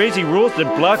more crazy rules than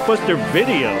Blockbuster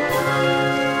Video.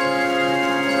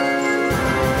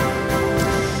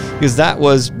 Because that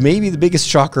was maybe the biggest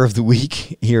shocker of the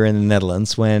week here in the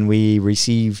Netherlands when we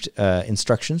received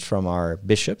instructions from our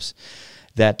bishops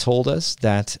that told us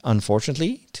that,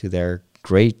 unfortunately, to their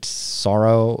great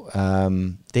sorrow,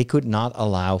 they could not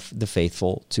allow the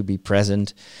faithful to be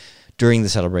present during the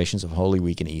celebrations of Holy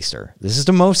Week and Easter. This is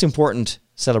the most important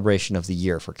celebration of the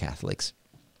year for Catholics.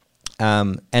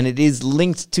 And it is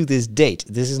linked to this date.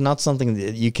 This is not something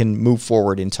that you can move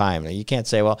forward in time. You can't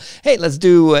say, well, hey, let's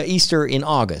do Easter in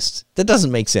August. That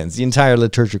doesn't make sense. The entire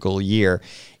liturgical year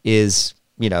is,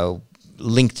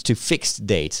 linked to fixed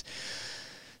dates.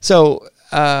 So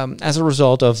as a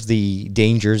result of the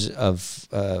dangers of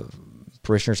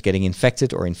parishioners getting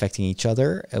infected or infecting each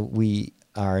other, we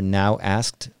are now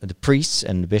asked, the priests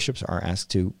and the bishops are asked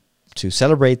to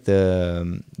celebrate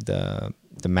the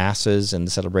masses and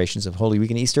the celebrations of Holy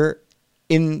Week and Easter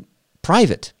in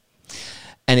private.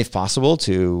 And if possible,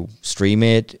 to stream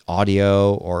it,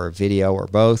 audio or video or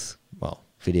both. Well,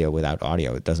 video without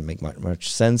audio, it doesn't make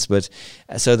much sense, but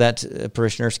so that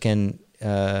parishioners can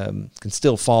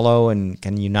still follow and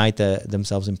can unite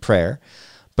themselves in prayer.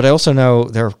 But I also know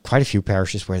there are quite a few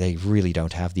parishes where they really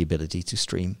don't have the ability to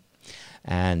stream.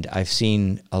 And I've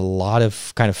seen a lot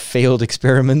of kind of failed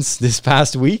experiments this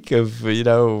past week of,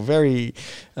 very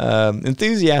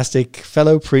enthusiastic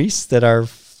fellow priests that are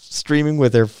streaming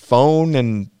with their phone,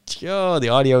 and the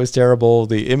audio is terrible,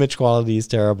 the image quality is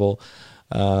terrible,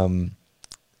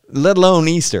 let alone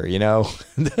Easter,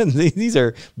 These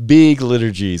are big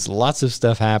liturgies, lots of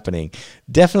stuff happening.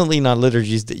 Definitely not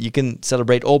liturgies that you can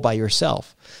celebrate all by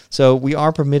yourself. So we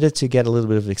are permitted to get a little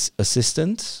bit of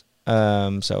assistance.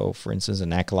 So, for instance,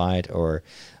 an acolyte or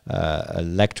a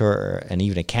lector and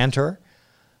even a cantor,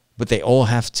 but they all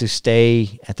have to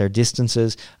stay at their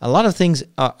distances. A lot of things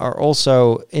are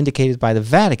also indicated by the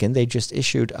Vatican. They just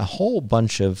issued a whole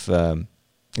bunch of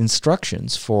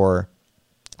instructions for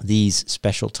these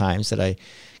special times that I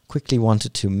quickly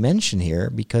wanted to mention here,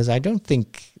 because I don't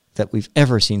think that we've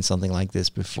ever seen something like this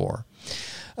before.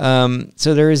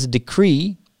 So there is a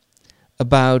decree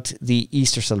about the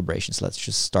Easter celebrations. Let's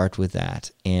just start with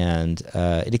that. And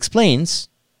it explains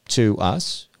to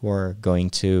us who are going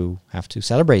to have to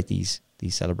celebrate these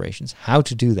celebrations how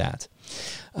to do that.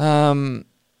 The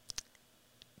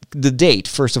date,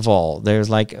 first of all, there's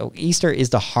Easter is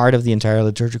the heart of the entire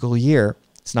liturgical year.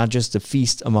 It's not just a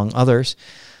feast among others.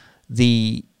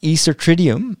 The Easter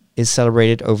Triduum is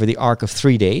celebrated over the arc of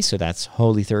 3 days. So that's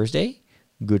Holy Thursday,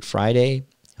 Good Friday,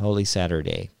 Holy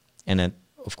Saturday, and it,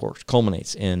 of course,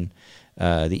 culminates in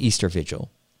the Easter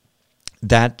Vigil.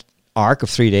 That arc of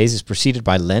 3 days is preceded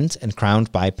by Lent and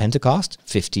crowned by Pentecost,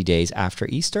 50 days after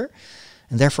Easter,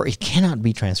 and therefore it cannot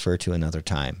be transferred to another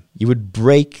time. You would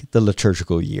break the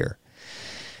liturgical year.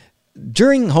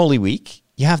 During Holy Week,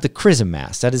 you have the Chrism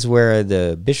Mass. That is where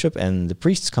the bishop and the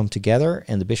priests come together,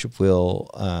 and the bishop will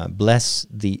bless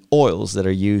the oils that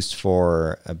are used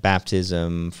for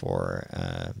baptism, for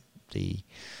the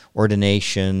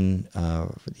ordination,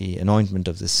 the anointment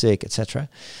of the sick, etc.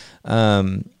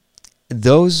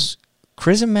 Those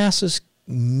Chrism Masses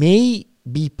may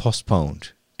be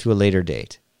postponed to a later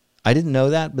date. I didn't know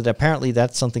that, but apparently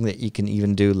that's something that you can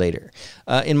even do later.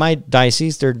 In my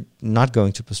diocese, they're not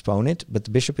going to postpone it, but the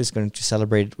bishop is going to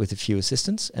celebrate it with a few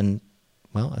assistants, and,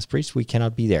 well, as priests, we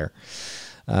cannot be there,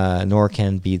 nor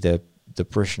can be the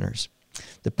parishioners.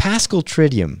 The Paschal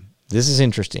Triduum, this is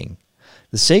interesting.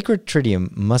 The Sacred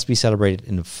Triduum must be celebrated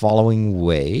in the following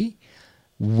way,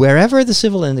 wherever the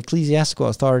civil and ecclesiastical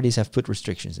authorities have put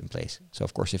restrictions in place. So,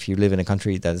 of course, if you live in a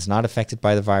country that is not affected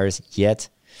by the virus yet,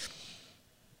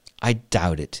 I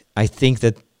doubt it. I think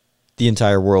that the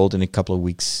entire world in a couple of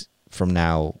weeks from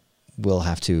now will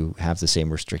have to have the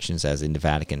same restrictions as in the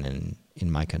Vatican and in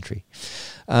my country.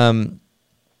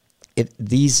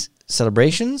 These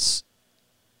celebrations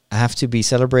have to be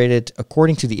celebrated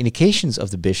according to the indications of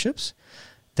the bishops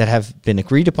that have been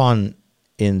agreed upon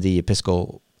in the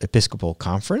Episcopal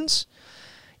Conference,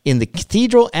 in the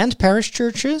cathedral and parish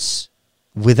churches.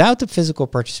 Without the physical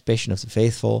participation of the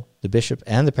faithful, the bishop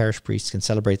and the parish priests can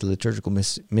celebrate the liturgical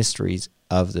mysteries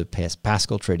of the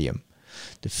Paschal Triduum.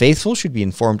 The faithful should be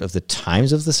informed of the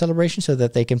times of the celebration so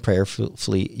that they can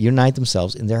prayerfully unite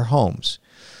themselves in their homes.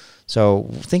 So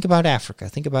think about Africa,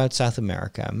 think about South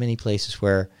America, many places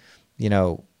where,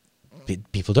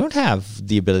 people don't have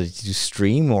the ability to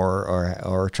stream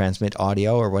or transmit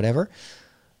audio or whatever.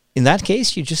 In that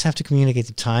case, you just have to communicate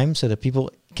the time so that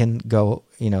people can go,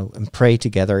 and pray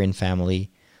together in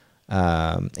family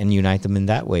and unite them in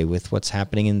that way with what's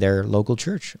happening in their local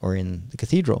church or in the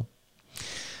cathedral.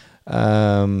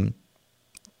 The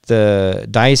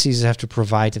dioceses have to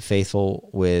provide the faithful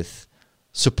with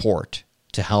support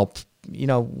to help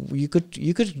you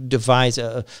could devise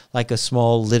a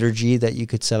small liturgy that you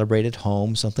could celebrate at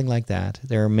home, something like that.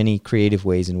 There are many creative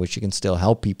ways in which you can still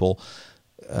help people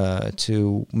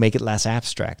to make it less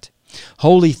abstract.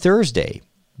 Holy Thursday,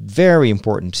 very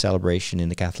important celebration in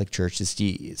the Catholic Church, is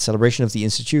the celebration of the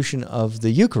institution of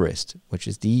the Eucharist, which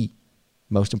is the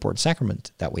most important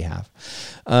sacrament that we have.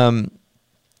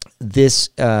 This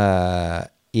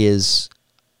is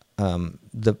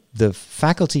the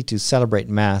faculty to celebrate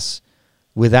Mass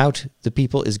without the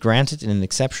people is granted in an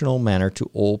exceptional manner to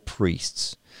all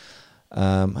priests.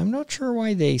 I'm not sure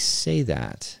why they say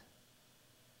that,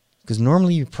 because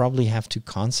normally you probably have to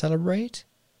concelebrate.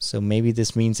 So maybe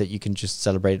this means that you can just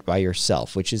celebrate it by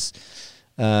yourself, which is,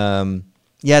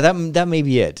 that may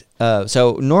be it.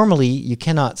 So normally you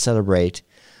cannot celebrate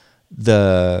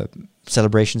the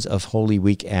celebrations of Holy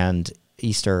Week and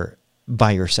Easter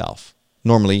by yourself.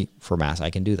 Normally for Mass I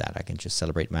can do that. I can just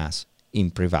celebrate Mass in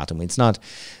privatum. It's not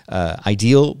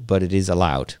ideal, but it is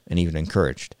allowed and even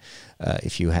encouraged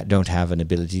if you don't have an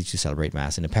ability to celebrate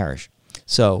Mass in a parish.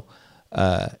 So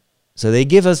they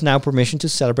give us now permission to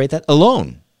celebrate that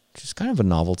alone, which is kind of a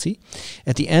novelty.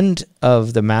 At the end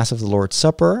of the Mass of the Lord's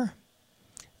Supper,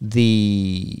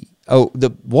 the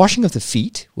washing of the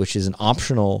feet, which is an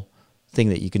optional thing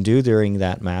that you can do during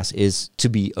that Mass, is to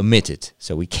be omitted.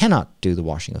 So we cannot do the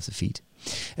washing of the feet.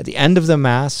 At the end of the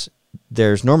Mass,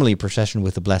 there's normally a procession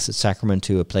with the Blessed Sacrament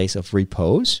to a place of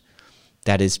repose.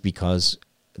 That is because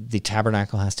the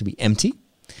tabernacle has to be empty,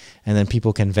 and then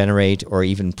people can venerate or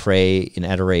even pray in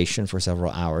adoration for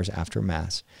several hours after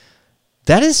Mass.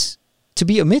 That is to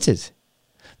be omitted.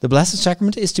 The Blessed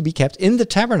Sacrament is to be kept in the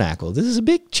tabernacle. This is a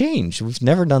big change. We've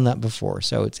never done that before,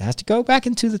 so it has to go back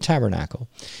into the tabernacle.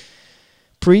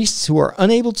 Priests who are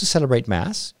unable to celebrate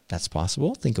Mass, that's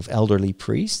possible. Think of elderly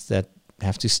priests that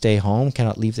have to stay home,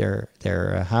 cannot leave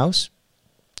their house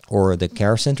or the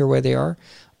care center where they are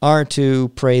to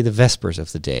pray the Vespers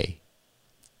of the day.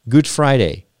 Good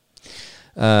Friday.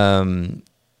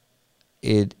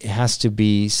 It has to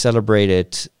be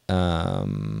celebrated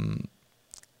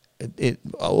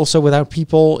also without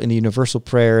people. In the universal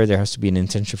prayer, there has to be an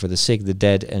intention for the sick, the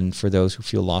dead, and for those who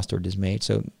feel lost or dismayed.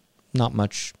 So not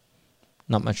much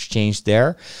change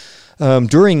there.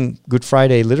 During Good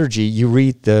Friday liturgy, you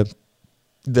read the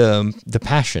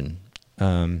Passion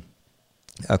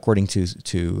according to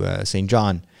St.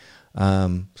 John.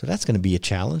 So that's going to be a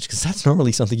challenge, because that's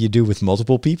normally something you do with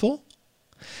multiple people.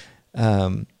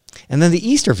 And then the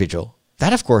Easter Vigil,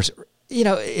 that of course,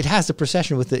 it has the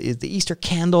procession with the Easter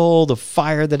candle, the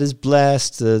fire that is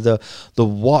blessed,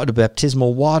 the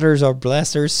baptismal waters are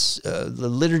blessed. There's the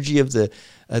liturgy of the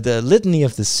litany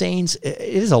of the saints. It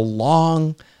is a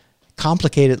long,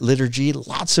 complicated liturgy,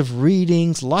 lots of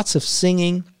readings, lots of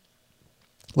singing.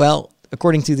 Well,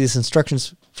 according to these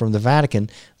instructions from the Vatican,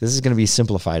 this is going to be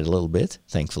simplified a little bit,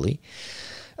 thankfully.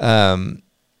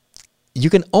 You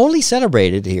can only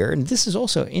celebrate it here, and this is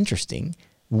also interesting,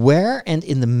 where and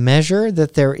in the measure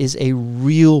that there is a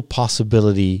real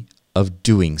possibility of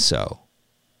doing so.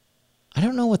 I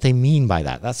don't know what they mean by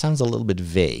that. That sounds a little bit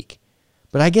vague.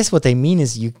 But I guess what they mean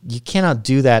is you cannot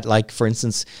do that, like, for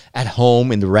instance, at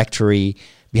home in the rectory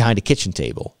behind a kitchen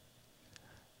table.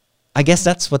 I guess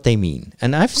that's what they mean.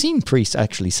 And I've seen priests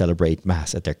actually celebrate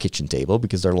Mass at their kitchen table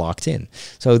because they're locked in.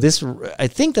 So I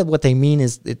think that what they mean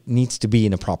is it needs to be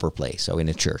in a proper place, so in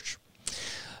a church.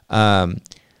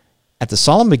 At the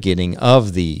solemn beginning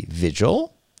of the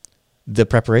vigil, the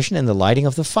preparation and the lighting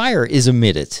of the fire is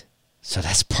omitted. So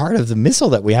that's part of the missal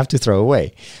that we have to throw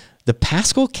away. The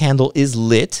Paschal candle is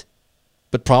lit,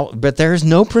 but there is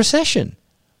no procession.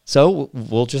 So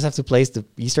we'll just have to place the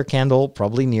Easter candle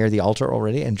probably near the altar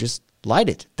already and just light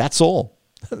it. That's all.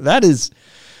 That is,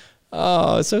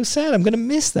 so sad. I'm going to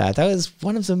miss that. That was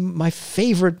one of my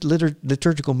favorite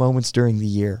liturgical moments during the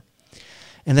year.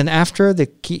 And then after the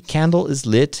candle is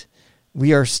lit,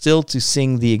 we are still to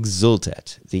sing the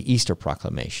Exultet, the Easter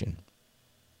proclamation.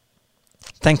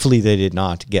 Thankfully, they did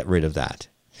not get rid of that.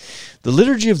 The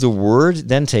liturgy of the Word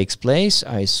then takes place.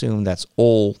 I assume that's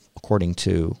all according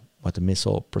to what the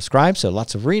Missal prescribes, so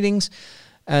lots of readings.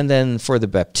 And then for the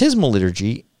baptismal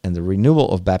liturgy and the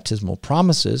renewal of baptismal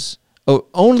promises,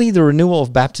 only the renewal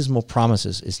of baptismal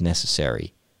promises is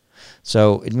necessary.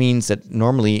 So it means that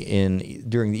normally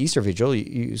during the Easter Vigil,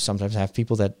 you sometimes have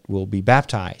people that will be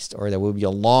baptized, or there will be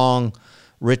a long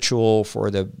ritual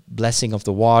for the blessing of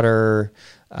the water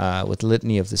with the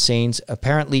litany of the saints.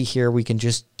 Apparently here we can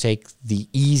just take the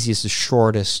easiest, the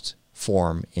shortest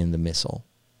form in the Missal.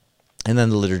 And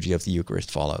then the liturgy of the Eucharist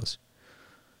follows.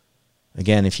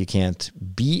 Again, if you can't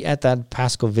be at that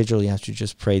Paschal Vigil, you have to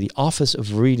just pray the office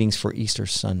of readings for Easter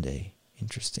Sunday.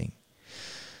 Interesting.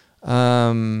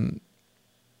 And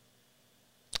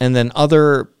then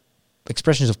other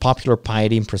expressions of popular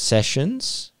piety and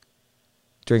processions.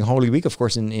 During Holy Week, of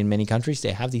course, in many countries,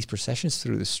 they have these processions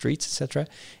through the streets, etc.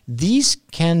 These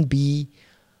can be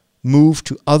moved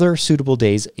to other suitable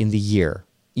days in the year,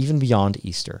 even beyond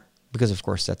Easter, because, of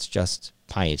course, that's just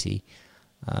piety.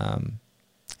 And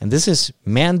this is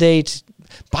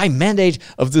by mandate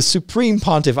of the Supreme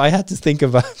Pontiff. I had to think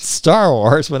about Star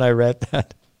Wars when I read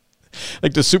that.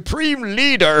 Like the Supreme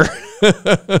Leader.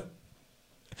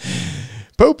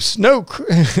 Popes, no,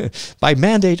 by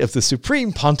mandate of the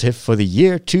Supreme Pontiff for the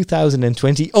year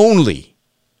 2020 only.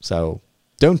 So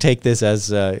don't take this as,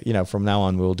 from now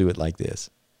on we'll do it like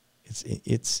this.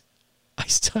 I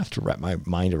still have to wrap my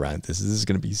mind around this. This is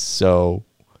going to be so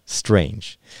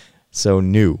strange, so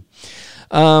new.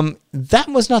 That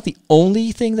was not the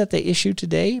only thing that they issued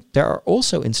today. There are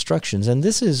also instructions, and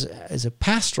this is a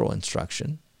pastoral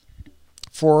instruction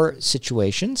for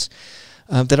situations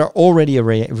that are already a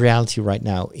reality right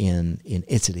now in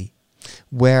Italy,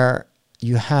 where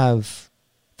you have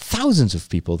thousands of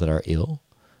people that are ill,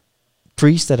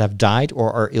 priests that have died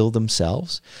or are ill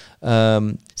themselves,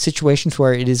 situations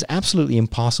where it is absolutely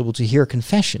impossible to hear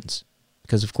confessions.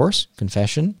 Because, of course,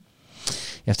 confession,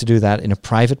 you have to do that in a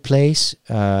private place.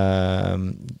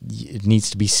 It needs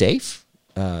to be safe,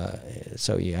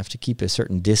 so you have to keep a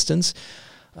certain distance.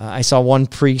 I saw one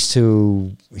priest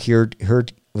who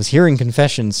was hearing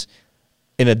confessions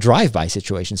in a drive-by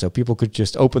situation, so people could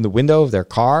just open the window of their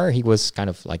car. He was kind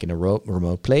of like in a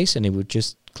remote place, and he would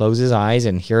just close his eyes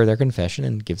and hear their confession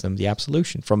and give them the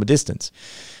absolution from a distance.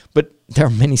 But there are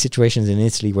many situations in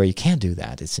Italy where you can't do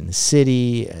that. It's in the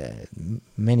city.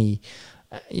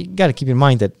 You got to keep in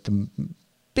mind that the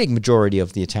big majority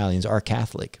of the Italians are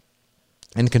Catholic,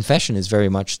 and confession is very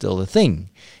much still a thing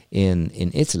in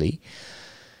Italy.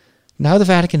 Now the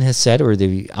Vatican has said, or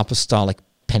the Apostolic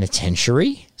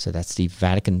Penitentiary, so that's the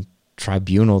Vatican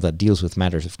tribunal that deals with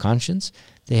matters of conscience,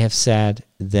 they have said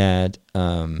that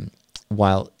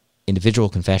while individual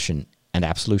confession and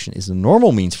absolution is the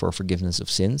normal means for forgiveness of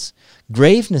sins,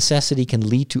 grave necessity can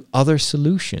lead to other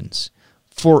solutions.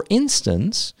 For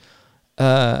instance,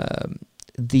 what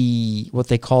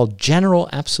they call general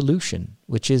absolution,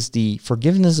 which is the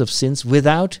forgiveness of sins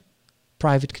without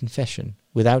private confession,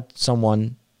 without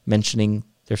someone mentioning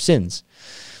their sins.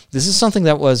 This is something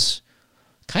that was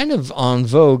kind of en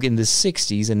vogue in the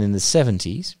 60s and in the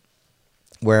 70s,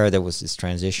 where there was this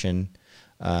transition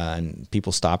and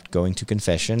people stopped going to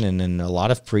confession, and then a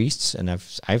lot of priests, and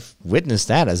I've witnessed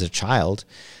that as a child,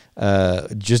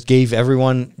 just gave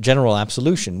everyone general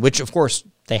absolution, which of course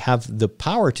they have the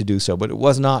power to do so, but it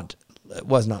wasn't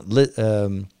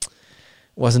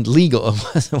legal.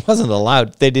 It wasn't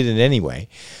allowed. They did it anyway.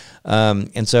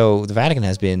 And so the Vatican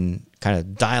has been kind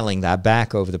of dialing that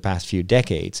back over the past few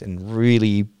decades and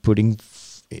really putting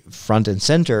front and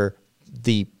center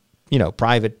the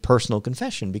private personal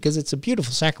confession, because it's a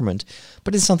beautiful sacrament,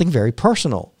 but it's something very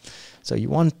personal. So you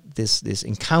want this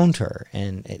encounter,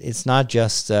 and it's not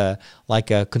just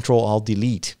like a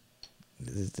Control-Alt-Delete.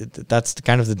 That's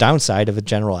kind of the downside of a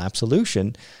general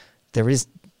absolution.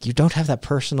 You don't have that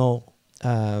personal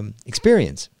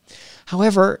experience.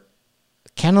 However,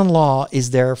 canon law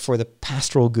is there for the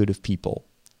pastoral good of people.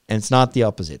 And it's not the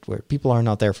opposite, where people are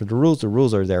not there for the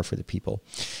rules are there for the people.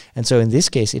 And so in this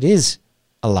case, it is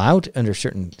allowed under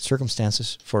certain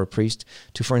circumstances for a priest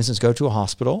to, for instance, go to a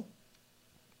hospital.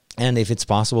 And if it's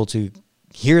possible to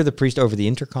hear the priest over the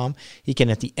intercom, he can,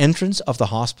 at the entrance of the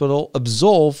hospital,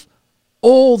 absolve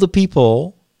all the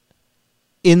people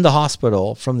in the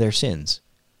hospital from their sins.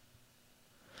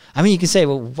 I mean, you can say,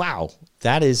 well, wow,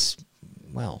 that is,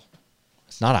 well,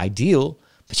 it's not ideal.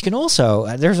 But you can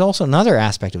also, there's also another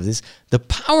aspect of this, the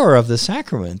power of the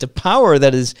sacrament, the power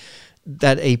that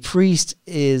a priest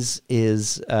is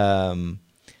how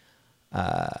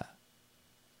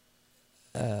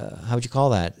would you call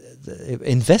that?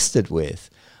 Invested with,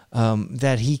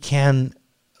 that he can,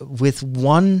 with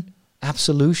one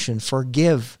absolution,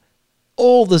 forgive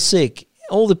all the sick,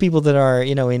 all the people that are,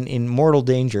 in mortal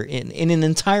danger in an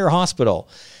entire hospital.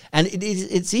 And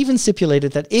it's even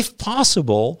stipulated that if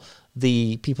possible,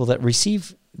 the people that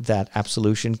receive that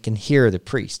absolution can hear the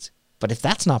priest. But if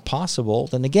that's not possible,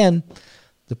 then again,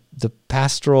 the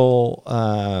pastoral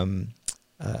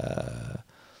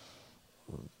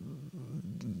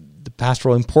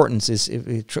importance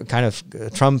kind of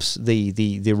trumps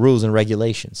the rules and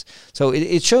regulations. So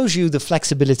it shows you the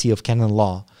flexibility of canon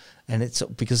law, and it's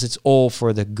because it's all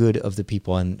for the good of the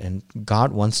people, and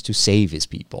God wants to save His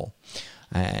people,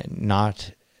 and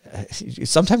not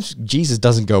sometimes Jesus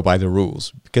doesn't go by the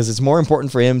rules because it's more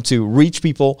important for him to reach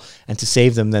people and to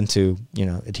save them than to,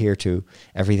 adhere to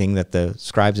everything that the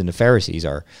scribes and the Pharisees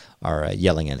are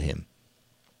yelling at him.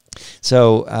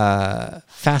 So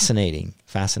fascinating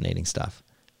stuff.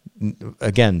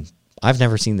 Again, I've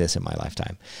never seen this in my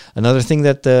lifetime. Another thing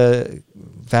that the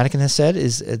Vatican has said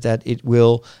is that it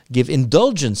will give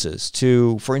indulgences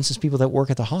to, for instance, people that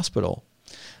work at the hospital.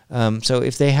 So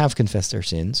if they have confessed their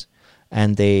sins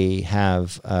and they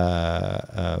have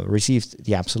received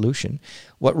the absolution,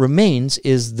 what remains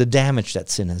is the damage that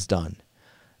sin has done.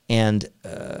 And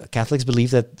Catholics believe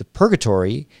that the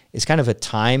purgatory is kind of a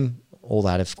time, all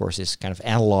that, of course, is kind of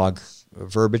analog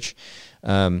verbiage,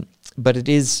 but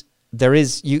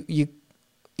you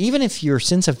even if your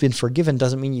sins have been forgiven,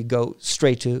 doesn't mean you go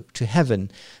straight to heaven.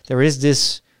 There is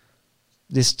this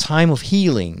time of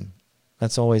healing.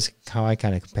 That's always how I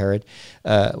kind of compare it,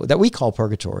 that we call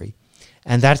purgatory.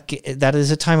 And that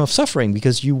is a time of suffering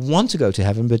because you want to go to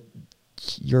heaven, but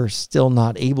you're still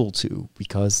not able to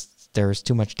because there's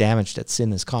too much damage that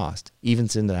sin has caused. Even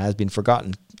sin that has been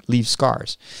forgotten leaves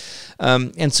scars.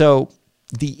 And so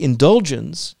the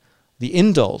indulgence, the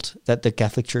indult that the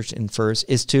Catholic Church infers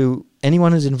is to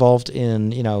anyone who's involved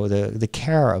in, the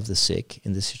care of the sick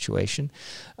in this situation.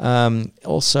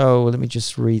 Also, let me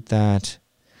just read that.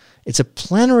 It's a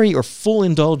plenary or full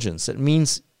indulgence. That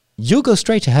means you'll go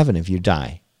straight to heaven if you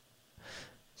die.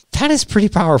 That is pretty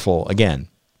powerful, again.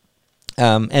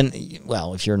 And,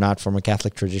 well, if you're not from a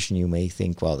Catholic tradition, you may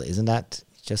think, well, isn't that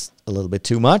just a little bit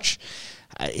too much?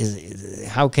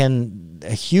 How can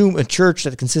a church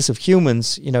that consists of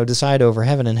humans, decide over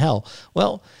heaven and hell?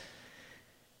 Well,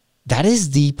 that is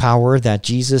the power that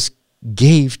Jesus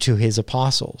gave to his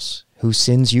apostles. Whose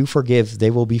sins you forgive, they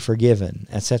will be forgiven,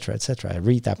 etc., etc. I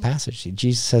read that passage.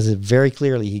 Jesus says it very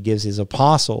clearly. He gives his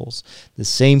apostles the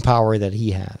same power that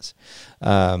he has.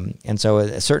 And so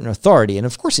a certain authority. And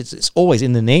of course, it's always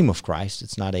in the name of Christ.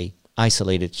 It's not a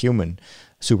isolated human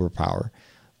superpower.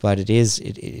 But it is.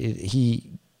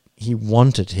 He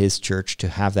wanted his church to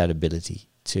have that ability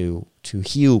to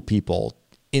heal people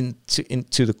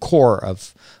into the core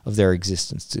of their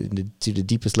existence, to the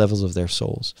deepest levels of their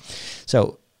souls.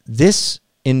 So this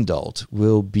indult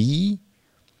will be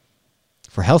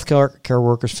for healthcare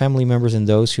workers, family members, and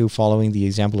those who, following the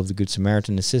example of the Good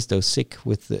Samaritan, assist those sick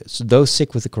with the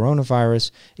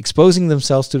coronavirus, exposing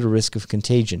themselves to the risk of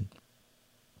contagion.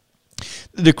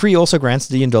 The decree also grants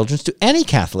the indulgence to any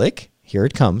Catholic. Here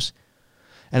it comes.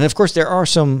 And of course, there are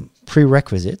some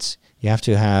prerequisites. You have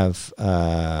to have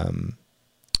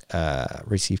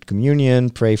received communion,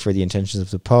 pray for the intentions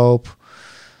of the Pope,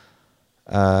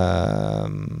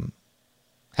 and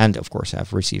of course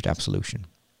have received absolution.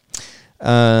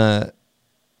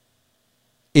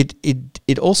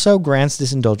 It also grants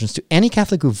this indulgence to any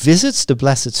Catholic who visits the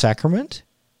Blessed Sacrament.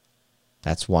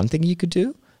 That's one thing you could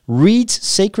do. Reads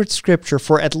sacred scripture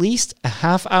for at least a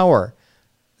half hour.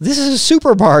 This is a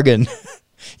super bargain.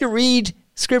 You read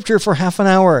scripture for half an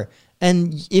hour,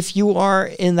 and if you are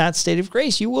in that state of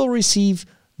grace, you will receive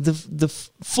the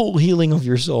full healing of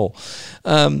your soul.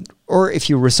 Or if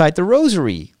you recite the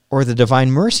Rosary or the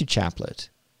Divine Mercy Chaplet.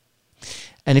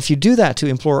 And if you do that to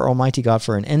implore Almighty God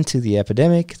for an end to the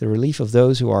epidemic, the relief of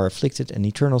those who are afflicted, and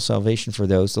eternal salvation for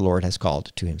those the Lord has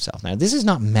called to himself. Now, this is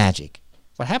not magic.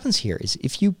 What happens here is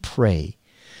if you pray,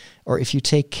 or if you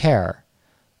take care,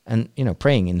 and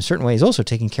praying in a certain way is also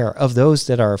taking care of those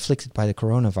that are afflicted by the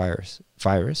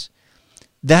coronavirus,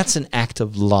 that's an act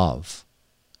of love.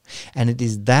 And it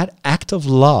is that act of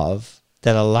love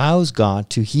that allows God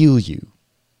to heal you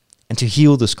and to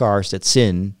heal the scars that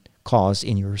sin caused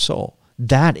in your soul.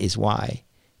 That is why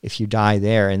if you die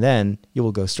there and then, you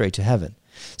will go straight to heaven.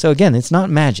 So again, it's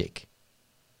not magic.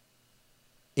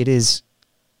 It is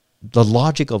the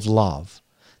logic of love,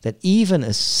 that even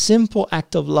a simple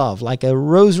act of love, like a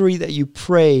rosary that you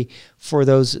pray for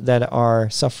those that are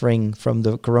suffering from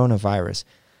the coronavirus,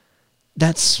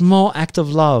 that small act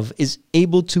of love is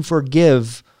able to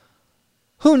forgive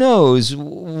who knows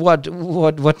what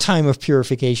time of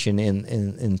purification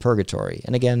in purgatory.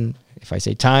 And again, if I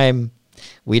say time,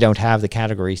 we don't have the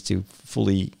categories to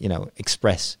fully,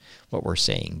 express what we're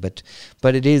saying. But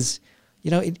it is,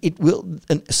 it will,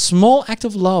 a small act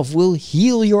of love will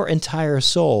heal your entire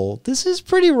soul. This is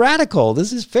pretty radical.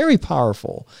 This is very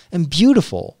powerful and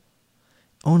beautiful.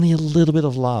 Only a little bit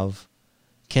of love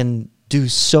can do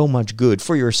so much good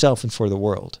for yourself and for the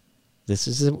world. This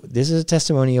is a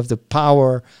testimony of the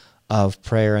power of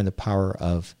prayer and the power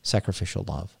of sacrificial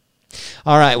love.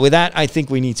 All right, with that, I think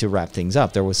we need to wrap things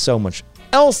up. There was so much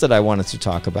else that I wanted to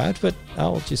talk about, but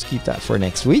I'll just keep that for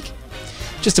next week.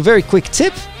 Just a very quick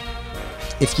tip.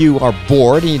 if you are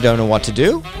bored and you don't know what to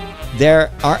do,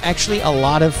 there are actually a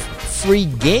lot of free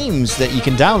games that you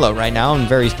can download right now on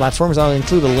various platforms. I'll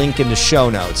include a link in the show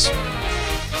notes.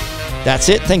 That's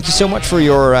it. Thank you so much for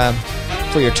your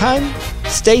time.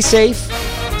 Stay safe,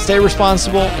 stay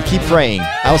responsible, and keep praying.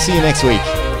 I'll see you next week.